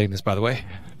cereal, saying this, by the way.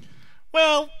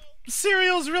 Well,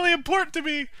 cereal's really important to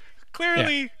me.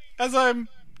 Clearly, as I'm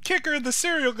Kicker, the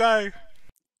cereal guy.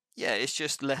 Yeah, it's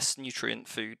just less nutrient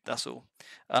food, that's all.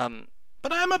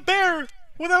 But I'm a bear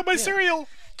without my cereal.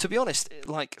 To be honest,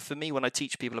 like for me, when I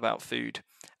teach people about food,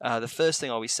 the first thing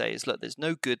I always say is, look, there's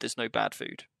no good, there's no bad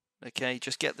food. Okay,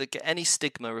 just get any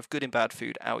stigma of good and bad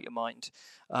food out of your mind.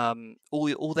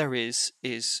 All there is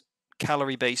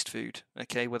calorie-based food,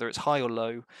 okay, whether it's high or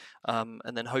low,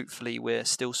 and then hopefully we're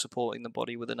still supporting the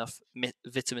body with enough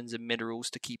vitamins and minerals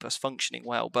to keep us functioning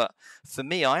well. But for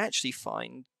me, I actually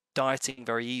find dieting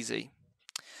very easy.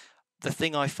 The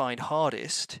thing I find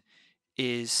hardest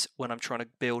is when I'm trying to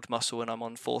build muscle and I'm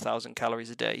on 4,000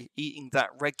 calories a day. Eating that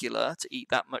regular, to eat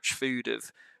that much food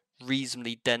of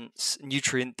reasonably dense,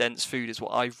 nutrient-dense food is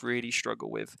what I really struggle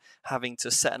with. Having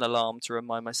to set an alarm to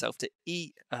remind myself to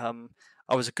eat.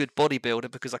 I was a good bodybuilder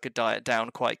because I could diet down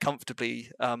quite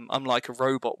comfortably. I'm like a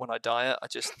robot when I diet. I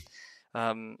just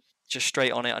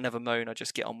straight on it. I never moan. I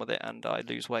just get on with it and I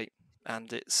lose weight.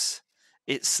 And it's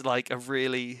like a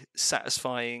really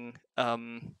satisfying.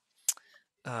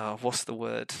 What's the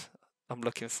word I'm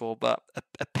looking for? But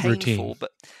a painful,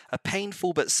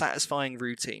 but satisfying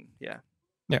routine. Yeah.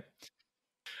 Yeah.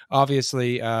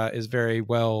 Obviously is very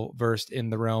well versed in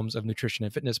the realms of nutrition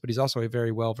and fitness, but he's also a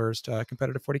very well versed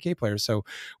competitive 40K player. So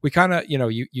we kind of,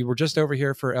 you were just over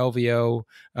here for LVO.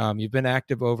 You've been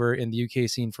active over in the UK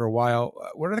scene for a while.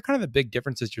 What are the kind of the big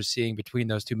differences you're seeing between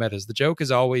those two metas? The joke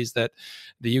is always that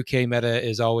the UK meta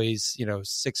is always,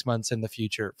 6 months in the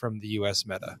future from the US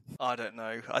meta. I don't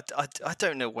know. I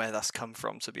don't know where that's come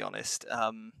from, to be honest.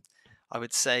 I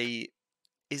would say,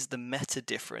 is the meta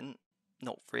different?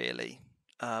 Not really.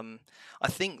 I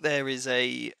think there is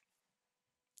I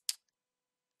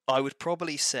would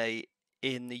probably say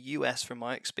in the US, from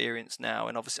my experience now,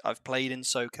 and obviously I've played in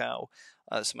SoCal,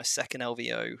 it's my second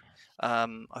LVO.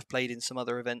 I've played in some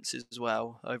other events as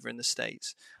well over in the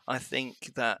States. I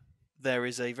think that there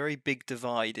is a very big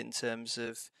divide in terms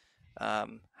of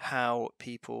how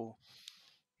people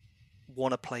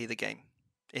want to play the game,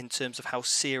 in terms of how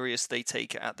serious they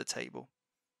take it at the table.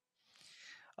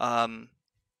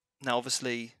 Now,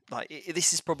 obviously,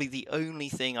 this is probably the only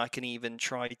thing I can even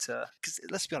try to, because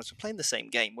let's be honest, we're playing the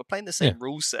same game. We're playing the same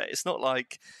rule set. It's not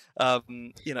like,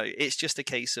 it's just a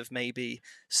case of maybe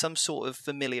some sort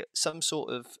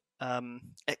of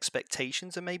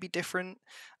expectations are maybe different.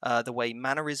 The way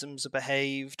mannerisms are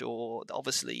behaved, or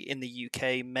obviously in the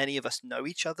UK, many of us know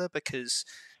each other because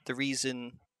the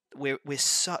reason we're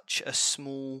such a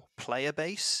small player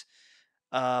base.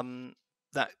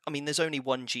 There's only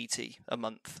one GT a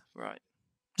month, right?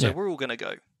 So we're all going to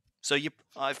go. So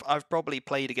I've probably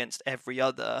played against every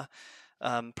other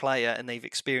player, and they've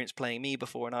experienced playing me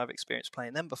before, and I've experienced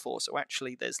playing them before. So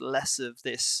actually, there's less of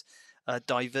this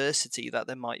diversity that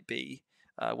there might be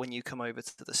when you come over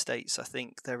to the States. I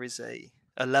think there is a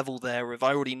level there of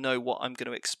I already know what I'm going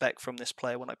to expect from this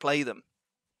player when I play them.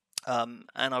 And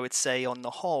I would say on the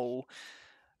whole,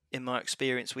 in my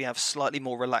experience, we have slightly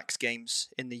more relaxed games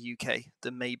in the UK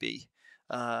than maybe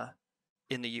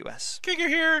in the US. Kicker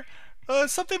here.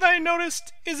 Something that I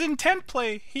noticed is intent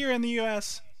play here in the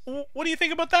US. What do you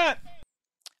think about that?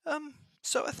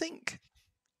 So I think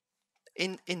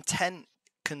intent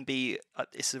can be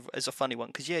it's a funny one,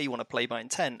 because you want to play by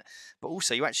intent, but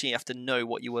also you actually have to know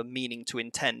what you were meaning to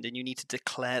intend, and you need to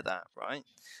declare that, right?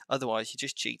 Otherwise, you're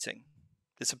just cheating.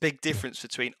 There's a big difference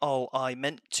between, I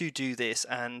meant to do this,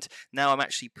 and now I'm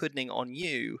actually putting it on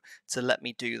you to let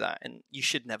me do that, and you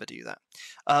should never do that.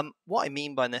 What I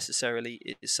mean by necessarily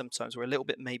is sometimes we're a little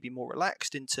bit maybe more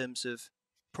relaxed in terms of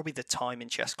probably the time in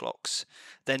chess clocks.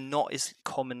 They're not as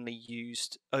commonly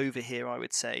used over here, I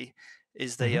would say,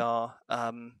 as they are,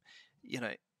 on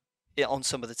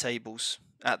some of the tables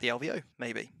at the LVO,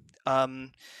 maybe.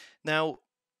 Now,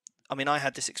 I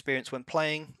had this experience when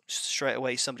playing. Straight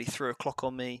away, somebody threw a clock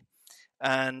on me,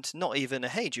 And not even a,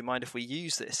 hey, do you mind if we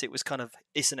use this? It was kind of,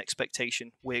 it's an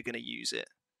expectation, we're going to use it.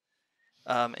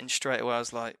 And straight away I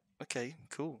was like, okay,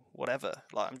 cool, whatever.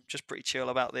 Like, I'm just pretty chill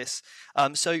about this.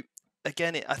 So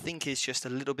again, I think it's just a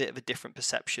little bit of a different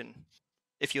perception.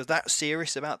 If you're that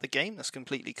serious about the game, that's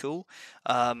completely cool.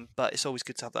 But it's always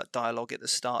good to have that dialogue at the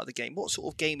start of the game. What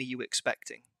sort of game are you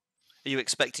expecting? Are you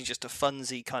expecting just a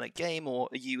funsy kind of game, or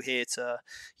are you here to,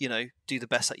 do the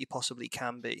best that you possibly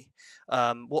can be?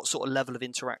 What sort of level of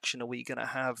interaction are we going to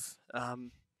have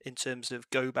in terms of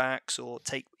go backs or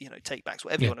take backs,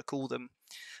 whatever you want to call them?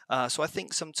 So I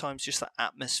think sometimes just that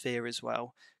atmosphere as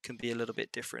well can be a little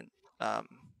bit different.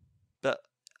 But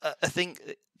I think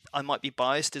I might be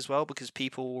biased as well, because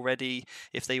people already,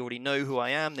 if they already know who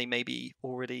I am, they maybe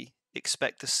already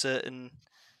expect a certain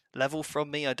level from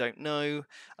me. I don't know,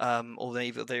 or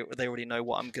they already know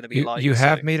what I'm going to be like. You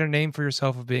have made a name for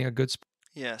yourself of being a good sport.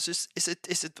 Yeah, so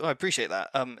I appreciate that,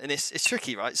 and it's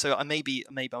tricky, right? So maybe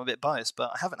I'm a bit biased,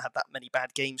 but I haven't had that many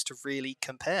bad games to really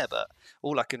compare. But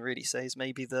all I can really say is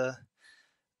maybe the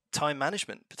time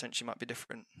management potentially might be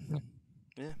different.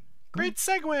 Yeah. Great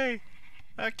segue.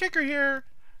 Kicker here.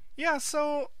 Yeah,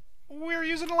 so we're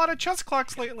using a lot of chess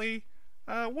clocks lately.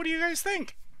 What do you guys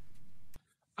think?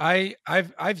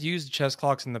 I've used chess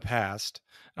clocks in the past,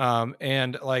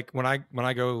 and like when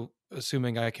I go,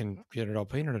 assuming I can get it all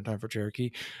painted in time for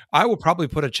Cherokee, I will probably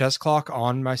put a chess clock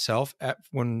on myself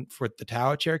for the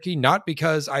Tau at Cherokee. Not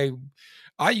because I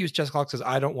use chess clocks because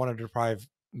I don't want to deprive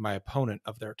my opponent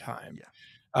of their time.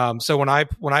 Yeah. So when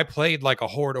I played like a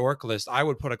Horde Orc list, I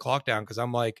would put a clock down because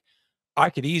I'm like, I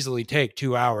could easily take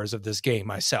 2 hours of this game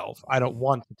myself. I don't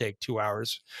want to take 2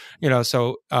 hours,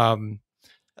 so.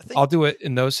 I'll do it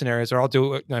in those scenarios, or I'll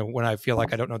do it when I feel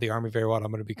like I don't know the army very well. I'm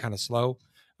going to be kind of slow.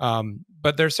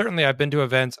 But there's certainly, I've been to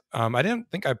events. I didn't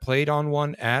think I played on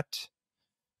one at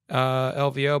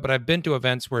LVO, but I've been to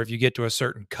events where if you get to a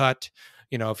certain cut,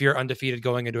 if you're undefeated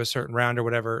going into a certain round or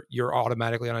whatever, you're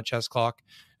automatically on a chess clock.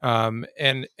 And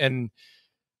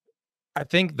I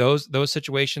think those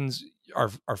situations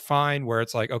are fine, where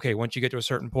it's like, okay, once you get to a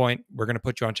certain point, we're going to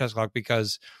put you on chess clock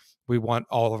because we want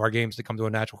all of our games to come to a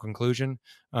natural conclusion.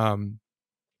 I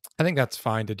think that's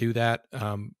fine to do that.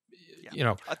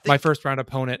 My first round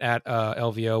opponent at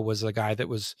LVO was a guy that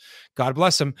was, God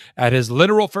bless him, at his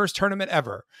literal first tournament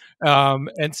ever.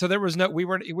 And so there was we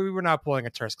were not pulling a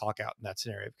chess clock out in that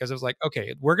scenario, because it was like,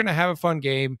 okay, we're going to have a fun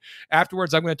game.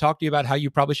 Afterwards, I'm going to talk to you about how you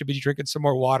probably should be drinking some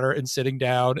more water and sitting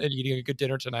down and eating a good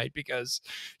dinner tonight, because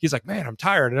he's like, man, I'm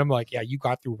tired. And I'm like, yeah, you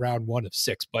got through round 1 of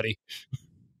 6, buddy.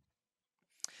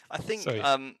 I think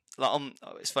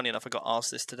it's funny enough, I got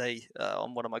asked this today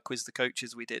on one of my Quiz the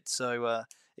Coaches we did. So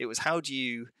it was, how do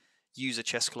you use a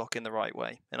chess clock in the right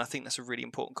way? And I think that's a really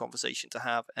important conversation to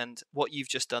have. And what you've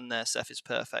just done there, Seth, is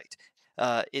perfect.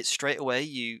 It's straight away,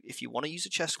 if you want to use a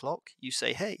chess clock, you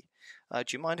say, hey, do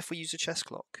you mind if we use a chess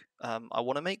clock? I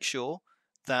want to make sure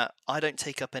that I don't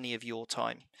take up any of your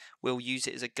time. We'll use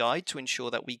it as a guide to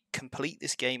ensure that we complete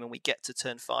this game and we get to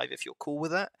turn 5 if you're cool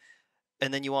with that.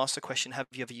 And then you ask the question, have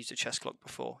you ever used a chess clock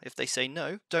before? If they say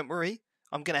no, don't worry,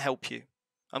 I'm going to help you.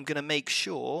 I'm going to make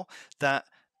sure that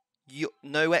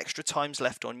no extra time's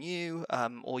left on you,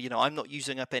 or I'm not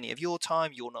using up any of your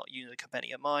time, you're not using up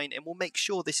any of mine, and we'll make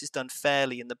sure this is done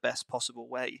fairly in the best possible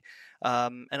way.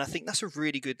 And I think that's a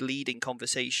really good leading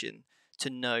conversation to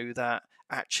know that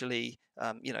actually,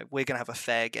 we're going to have a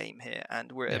fair game here,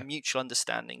 and we're at a mutual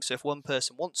understanding. So if one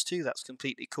person wants to, that's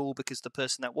completely cool, because the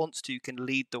person that wants to can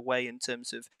lead the way in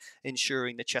terms of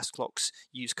ensuring the chess clock's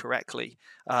used correctly.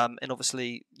 And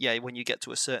obviously, when you get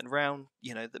to a certain round,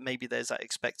 that maybe there's that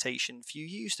expectation if you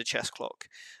use the chess clock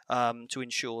to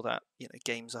ensure that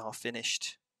games are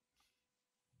finished.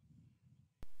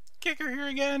 Kicker here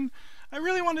again. I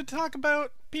really wanted to talk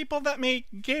about people that may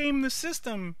game the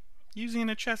system using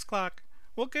a chess clock.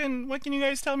 What can you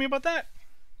guys tell me about that?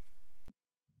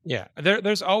 Yeah,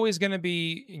 there's always going to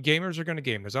be, gamers are going to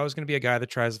game. There's always going to be a guy that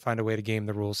tries to find a way to game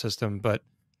the rule system, but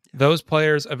those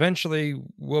players eventually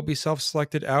will be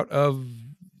self-selected out of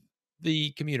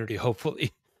the community,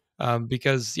 hopefully,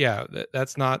 because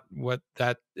that's not what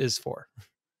that is for.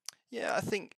 Yeah, I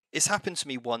think it's happened to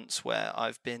me once where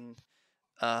I've been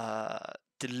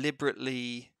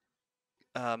deliberately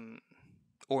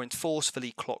or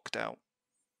forcefully clocked out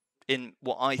in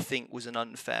what I think was an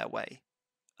unfair way.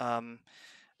 And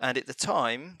at the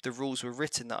time, the rules were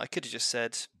written that I could have just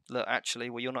said, look, actually,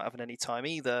 well, you're not having any time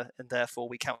either, and therefore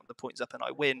we count the points up and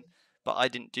I win. But I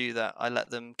didn't do that. I let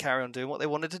them carry on doing what they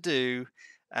wanted to do.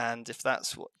 And if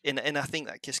that's what, and I think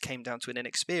that just came down to an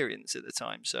inexperience at the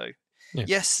time. So,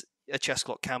 yes, a chess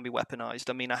clock can be weaponized.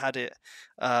 I mean, I had it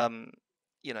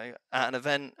at an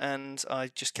event, and I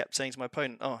just kept saying to my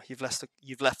opponent, "Oh, you've left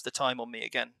the time on me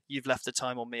again. You've left the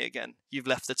time on me again. You've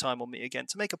left the time on me again,"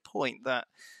 to make a point that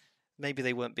maybe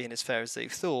they weren't being as fair as they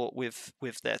thought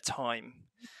with their time.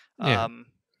 Yeah.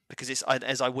 Because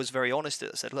as I was very honest, I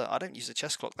said, "Look, I don't use a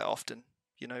chess clock that often.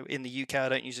 In the UK, I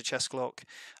don't use a chess clock.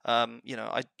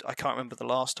 I can't remember the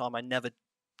last time I never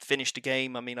finished a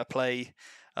game. I mean, I play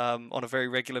on a very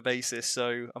regular basis,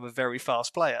 so I'm a very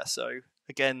fast player. So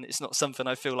again, it's not something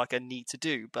I feel like I need to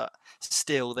do, but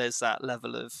still there's that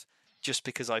level of, just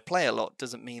because I play a lot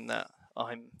doesn't mean that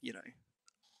I'm,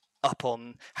 up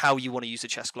on how you want to use a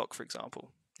chess clock, for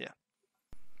example. Yeah.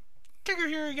 Kicker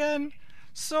here again.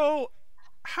 So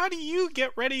how do you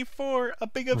get ready for a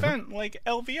big event like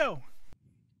LVO?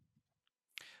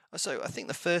 So I think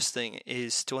the first thing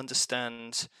is to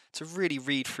understand, to really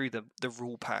read through the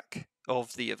rule pack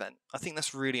of the event. I think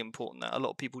that's really important, that a lot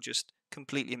of people just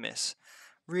completely miss.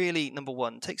 Really, number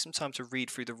one, take some time to read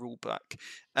through the rule pack.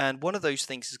 And one of those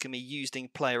things is going to be using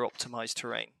player optimized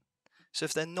terrain. So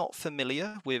if they're not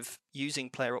familiar with using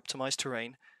player optimized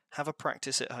terrain, have a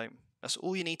practice at home. That's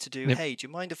all you need to do. Yep. Hey, do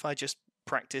you mind if I just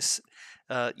practice,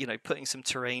 putting some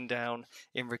terrain down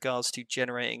in regards to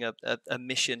generating a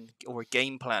mission or a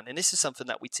game plan? And this is something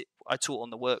that I taught on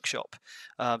the workshop,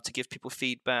 to give people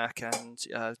feedback and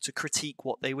to critique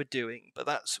what they were doing. But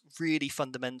that's really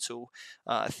fundamental.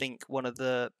 I think one of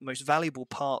the most valuable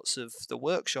parts of the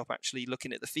workshop, actually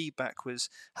looking at the feedback, was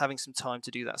having some time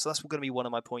to do that. So that's going to be one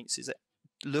of my points, is that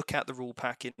look at the rule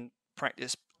pack and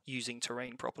practice using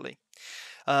terrain properly.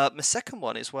 My second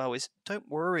one as well is, don't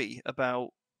worry about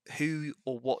who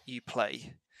or what you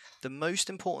play. The most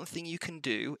important thing you can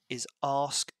do is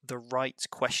ask the right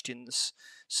questions.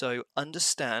 So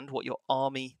understand what your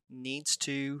army needs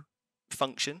to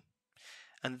function,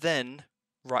 and then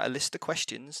write a list of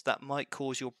questions that might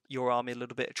cause your army a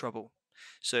little bit of trouble.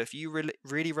 So if you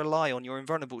really rely on your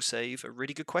invulnerable save, a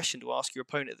really good question to ask your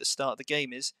opponent at the start of the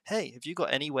game is, hey, have you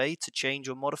got any way to change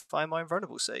or modify my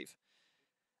invulnerable save?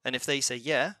 And if they say,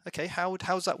 yeah, okay, how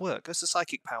does that work? It's a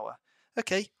psychic power.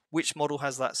 Okay, which model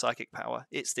has that psychic power?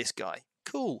 It's this guy.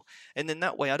 Cool. And then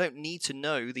that way I don't need to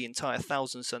know the entire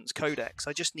Thousand Suns Codex.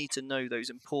 I just need to know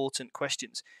those important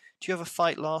questions. Do you have a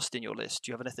fight last in your list?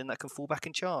 Do you have anything that can fall back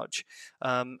and charge?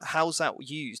 How's that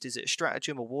used? Is it a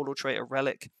stratagem, a warlord trait, a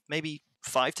relic? Maybe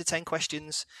 5 to 10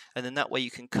 questions, and then that way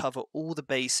you can cover all the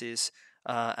bases.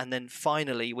 And then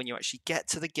finally, when you actually get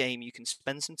to the game, you can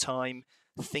spend some time,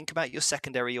 think about your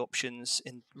secondary options,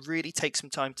 and really take some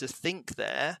time to think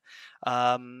there.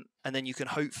 And then you can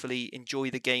hopefully enjoy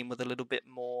the game with a little bit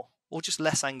more, or just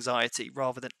less anxiety,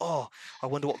 rather than, oh, I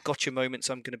wonder what gotcha moments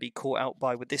I'm going to be caught out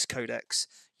by with this codex.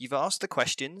 You've asked the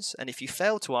questions, and if you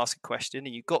fail to ask a question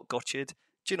and you got gotcha'd,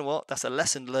 do you know what? That's a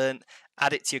lesson learned.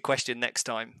 Add it to your question next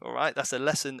time. All right. That's a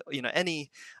lesson.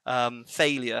 Any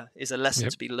failure is a lesson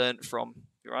to be learned from.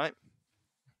 All right.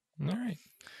 All right.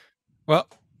 Well,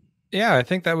 yeah, I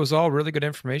think that was all really good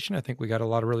information. I think we got a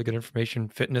lot of really good information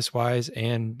fitness wise,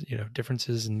 and,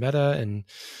 differences in meta and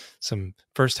some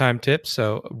first time tips.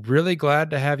 So really glad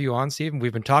to have you on, Stephen.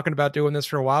 We've been talking about doing this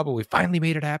for a while, but we finally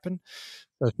made it happen.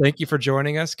 So thank you for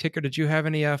joining us. Kicker, did you have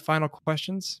any final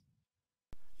questions?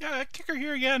 Yeah, Kicker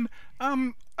here again.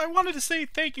 I wanted to say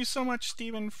thank you so much,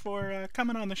 Stephen, for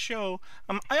coming on the show.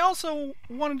 I also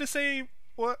wanted to say,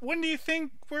 when do you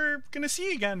think we're going to see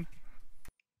you again?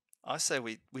 I say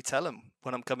we tell them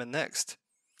when I'm coming next.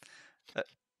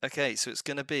 Okay, so it's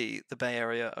going to be the Bay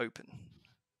Area Open.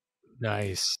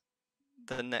 Nice.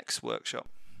 The next workshop.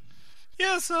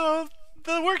 Yeah, so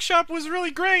the workshop was really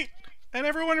great, and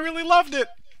everyone really loved it.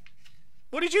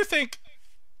 What did you think?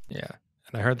 Yeah.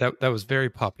 And I heard that was very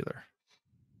popular.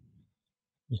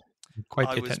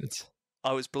 Quite the attendance.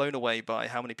 I was blown away by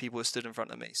how many people stood in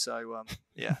front of me. So,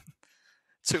 yeah,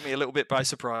 took me a little bit by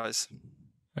surprise.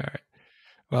 All right.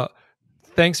 Well,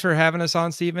 thanks for having us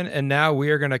on, Stephen. And now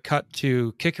we are going to cut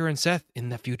to Kicker and Seth in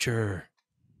the future.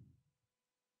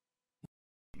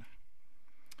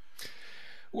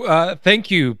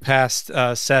 Thank you, past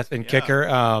Seth and Kicker.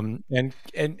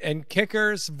 And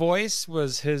Kicker's voice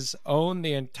was his own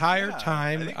the entire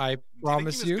time. I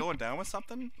promise you. He was going down with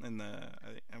something, and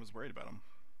I was worried about him.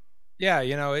 Yeah,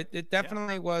 it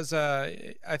definitely was.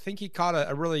 I think he caught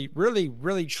a really, really,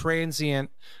 really transient,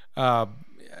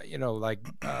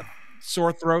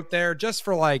 sore throat there, just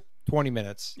for like 20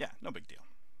 minutes. Yeah, no big deal.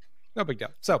 No big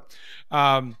deal. So,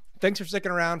 thanks for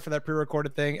sticking around for that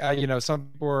pre-recorded thing. Some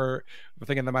people were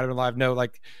thinking that might have been live. No,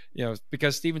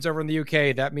 because Steven's over in the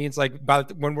UK, that means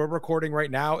when we're recording right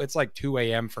now, it's like 2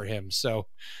 a.m. for him. So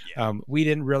we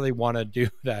didn't really want to do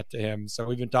that to him. So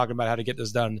we've been talking about how to get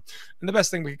this done. And the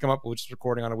best thing we could come up with was just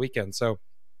recording on a weekend. So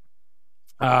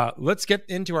Let's get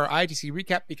into our ITC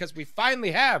recap because we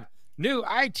finally have new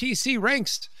ITC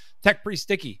ranks. Tech Priest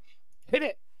Sticky, hit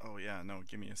it. Oh yeah, no,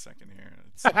 give me a second here.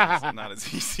 It's not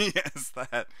as easy as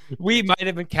that. We might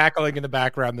have been cackling in the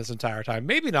background this entire time.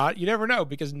 Maybe not. You never know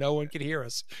because no one could hear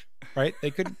us, right? They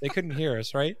couldn't hear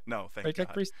us, right? No, thank right, God.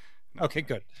 Tech Priest? No. Okay,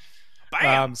 good.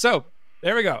 Bam! So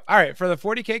there we go. All right, for the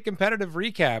 40K competitive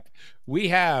recap, we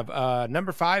have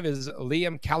number 5 is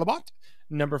Liam Calabot,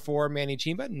 number 4 Manny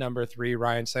Chimba, number 3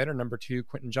 Ryan Slater, number 2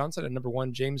 Quentin Johnson, and number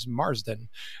 1 James Marsden.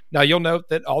 Now you'll note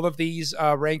that all of these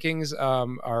rankings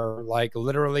are like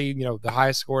literally, the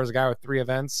highest score is a guy with 3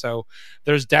 events. So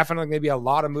there's definitely going to be a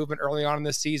lot of movement early on in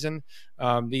this season.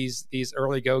 These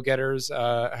early go-getters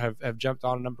have jumped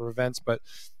on a number of events, but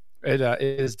it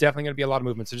is definitely going to be a lot of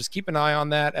movement. So just keep an eye on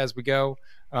that as we go.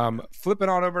 Flipping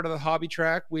on over to the hobby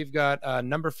track, we've got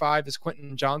number 5 is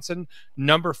Quentin Johnson,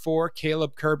 number 4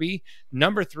 Caleb Kirby,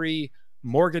 number 3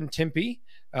 Morgan Timpey,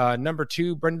 number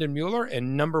 2 Brendan Mueller,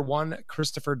 and number 1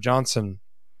 Christopher Johnson.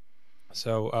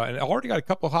 So and I already got a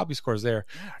couple of hobby scores there.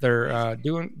 They're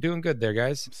doing good there,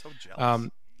 guys. I'm so jealous.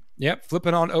 Yep.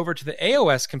 Flipping on over to the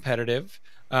AOS competitive.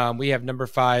 We have number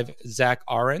 5 Zach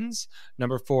Ahrens,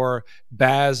 number 4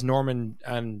 Baz Norman,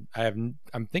 and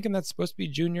I'm thinking that's supposed to be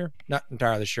junior. Not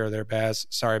entirely sure there, Baz.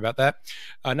 Sorry about that.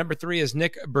 Number 3 is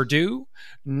Nick Berdu.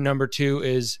 Number 2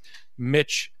 is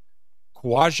Mitch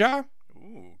Kwaja.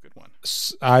 Ooh, good one.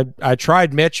 I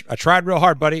tried, Mitch. I tried real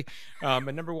hard, buddy.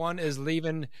 And number 1 is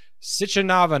Levin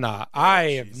Sichanavana. I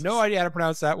have no idea how to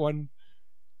pronounce that one.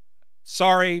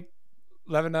 Sorry,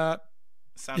 Levina.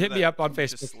 Hit me up on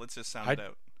Facebook. Let's just sound it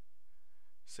out.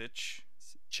 Sitch.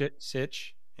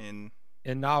 In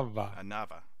Nava.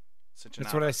 Nava.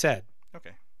 That's what I said.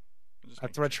 Okay.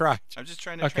 That's what I tried. I'm just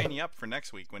trying to train you up for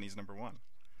next week when he's number 1.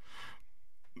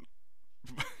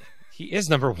 He is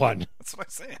number 1. That's what I'm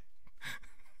saying.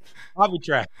 Hobby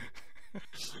track.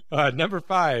 Number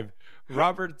 5,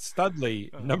 Robert Studley.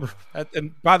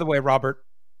 And by the way, Robert,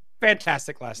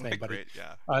 fantastic last name, buddy. Great,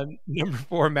 yeah. Number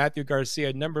 4, Matthew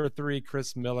Garcia. Number 3,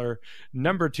 Chris Miller.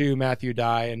 Number 2, Matthew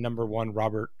Dye. And number 1,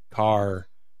 Robert Carr.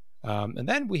 And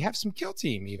then we have some kill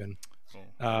team even.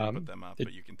 Well, put them up,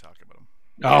 but you can talk about them.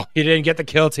 Oh, he didn't get the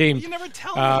kill team. You never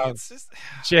tell me. It's just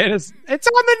Janice. It's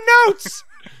on the notes.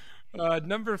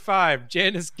 Number 5,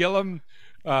 Janice Gillum.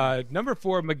 Number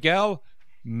 4,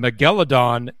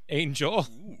 Miguelodon Angel.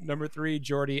 Ooh. Number 3,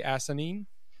 Jordy Asanin.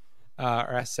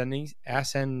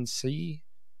 Asensi.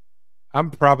 I'm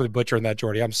probably butchering that,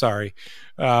 Jordy. I'm sorry.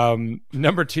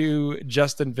 Number 2,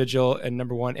 Justin Vigil, and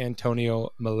number 1,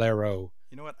 Antonio Malero.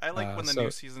 You know what? I like when the new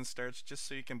season starts, just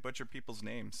so you can butcher people's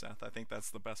names, Seth. I think that's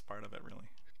the best part of it, really.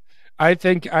 I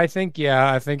think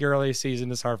early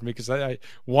season is hard for me because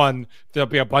there'll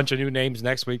be a bunch of new names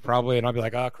next week probably, and I'll be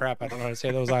like, oh crap, I don't know how to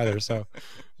say those either. So,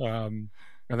 and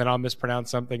then I'll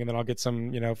mispronounce something, and then I'll get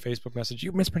some, Facebook message.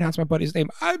 You mispronounced my buddy's name.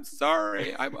 I'm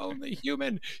sorry. I'm only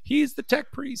human. He's the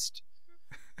Tech Priest.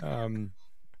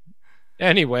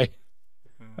 Anyway,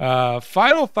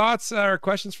 final thoughts or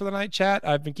questions for the night, chat.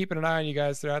 I've been keeping an eye on you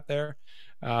guys throughout there.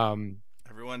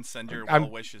 Everyone send your well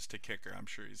wishes to Kicker. I'm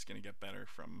sure he's going to get better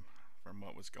from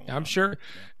what was going on. I'm sure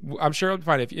it'll be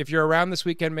fine. If you're around this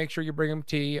weekend, make sure you bring him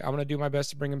tea. I'm going to do my best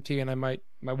to bring him tea, and my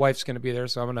wife's going to be there,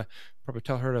 so I'm going to probably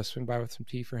tell her to swing by with some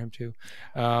tea for him too.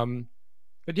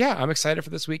 But yeah, I'm excited for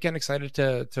this weekend, excited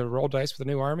to roll dice with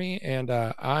the new army, and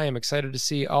I am excited to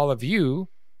see all of you.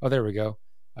 Oh, there we go.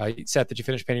 Seth, did you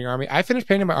finish painting your army? I finished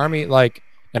painting my army like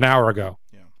an hour ago.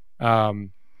 Yeah.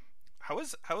 How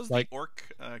is the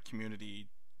orc community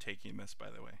taking this, by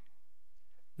the way?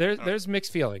 There's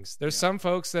mixed feelings. There's some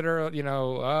folks that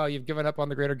are, you've given up on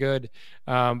the greater good.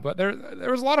 But there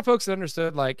was a lot of folks that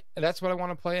understood, like, that's what I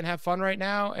want to play and have fun right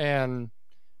now. And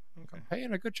I'm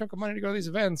paying a good chunk of money to go to these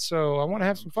events, so I want to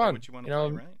have some fun. What you want to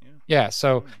play, right? Yeah.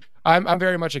 So I'm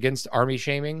very much against army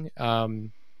shaming.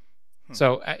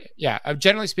 So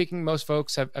generally speaking, most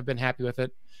folks have been happy with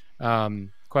it.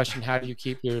 Question: how do you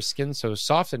keep your skin so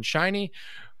soft and shiny?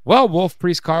 Well, Wolf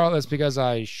Priest Carl, that's because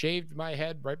I shaved my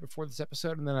head right before this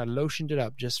episode, and then I lotioned it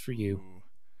up just for you. Ooh.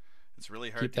 It's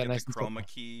really hard to get the chroma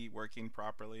key working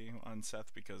properly on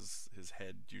Seth because his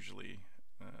head usually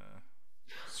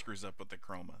screws up with the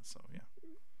chroma. So yeah.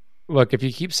 Look, if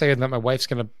you keep saying that, my wife's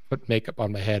gonna put makeup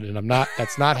on my head, and I'm not.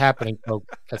 That's not happening, folks.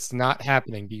 That's not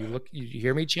happening. Do you look? You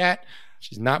hear me, chat?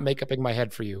 She's not make-upping my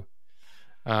head for you.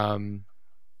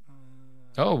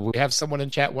 Oh, we have someone in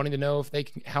chat wanting to know if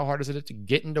how hard is it to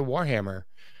get into Warhammer?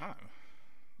 Oh.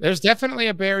 There's definitely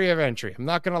a barrier of entry. I'm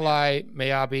not going to lie,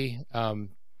 Mayabi.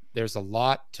 There's a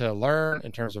lot to learn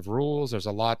in terms of rules. There's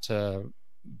a lot to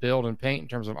build and paint in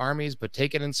terms of armies, but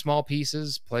take it in small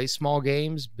pieces, play small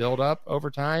games, build up over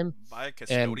time. Buy a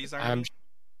Custodes army.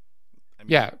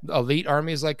 Yeah, elite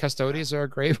armies like Custodes are a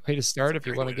great way to start if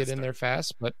you want to get in there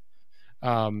fast. But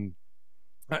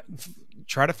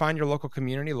try to find your local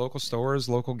community, local stores,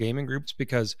 local gaming groups,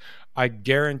 because I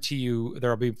guarantee you there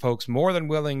will be folks more than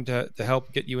willing to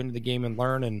help get you into the game and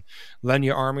learn and lend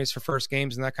you armies for first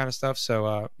games and that kind of stuff.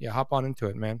 So yeah, hop on into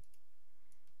it, man.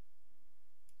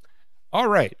 All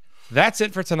right. That's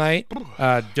it for tonight.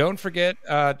 Don't forget,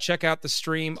 check out the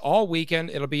stream all weekend.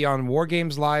 It'll be on War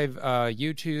Games Live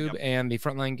YouTube and the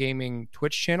Frontline Gaming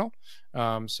Twitch channel.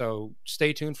 So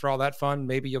stay tuned for all that fun.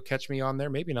 Maybe you'll catch me on there.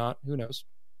 Maybe not. Who knows?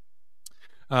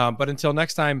 But until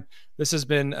next time, this has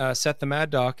been Seth the Mad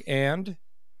Doc and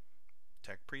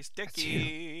Tech Priest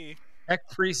Dicky. Tech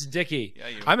Priest Dicky.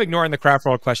 Yeah, I'm ignoring the craft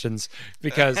world questions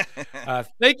because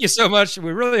thank you so much.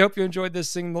 We really hope you enjoyed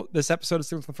this episode of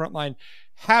Students from the Frontline.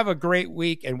 Have a great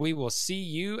week, and we will see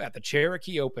you at the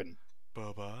Cherokee Open.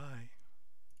 Bye-bye.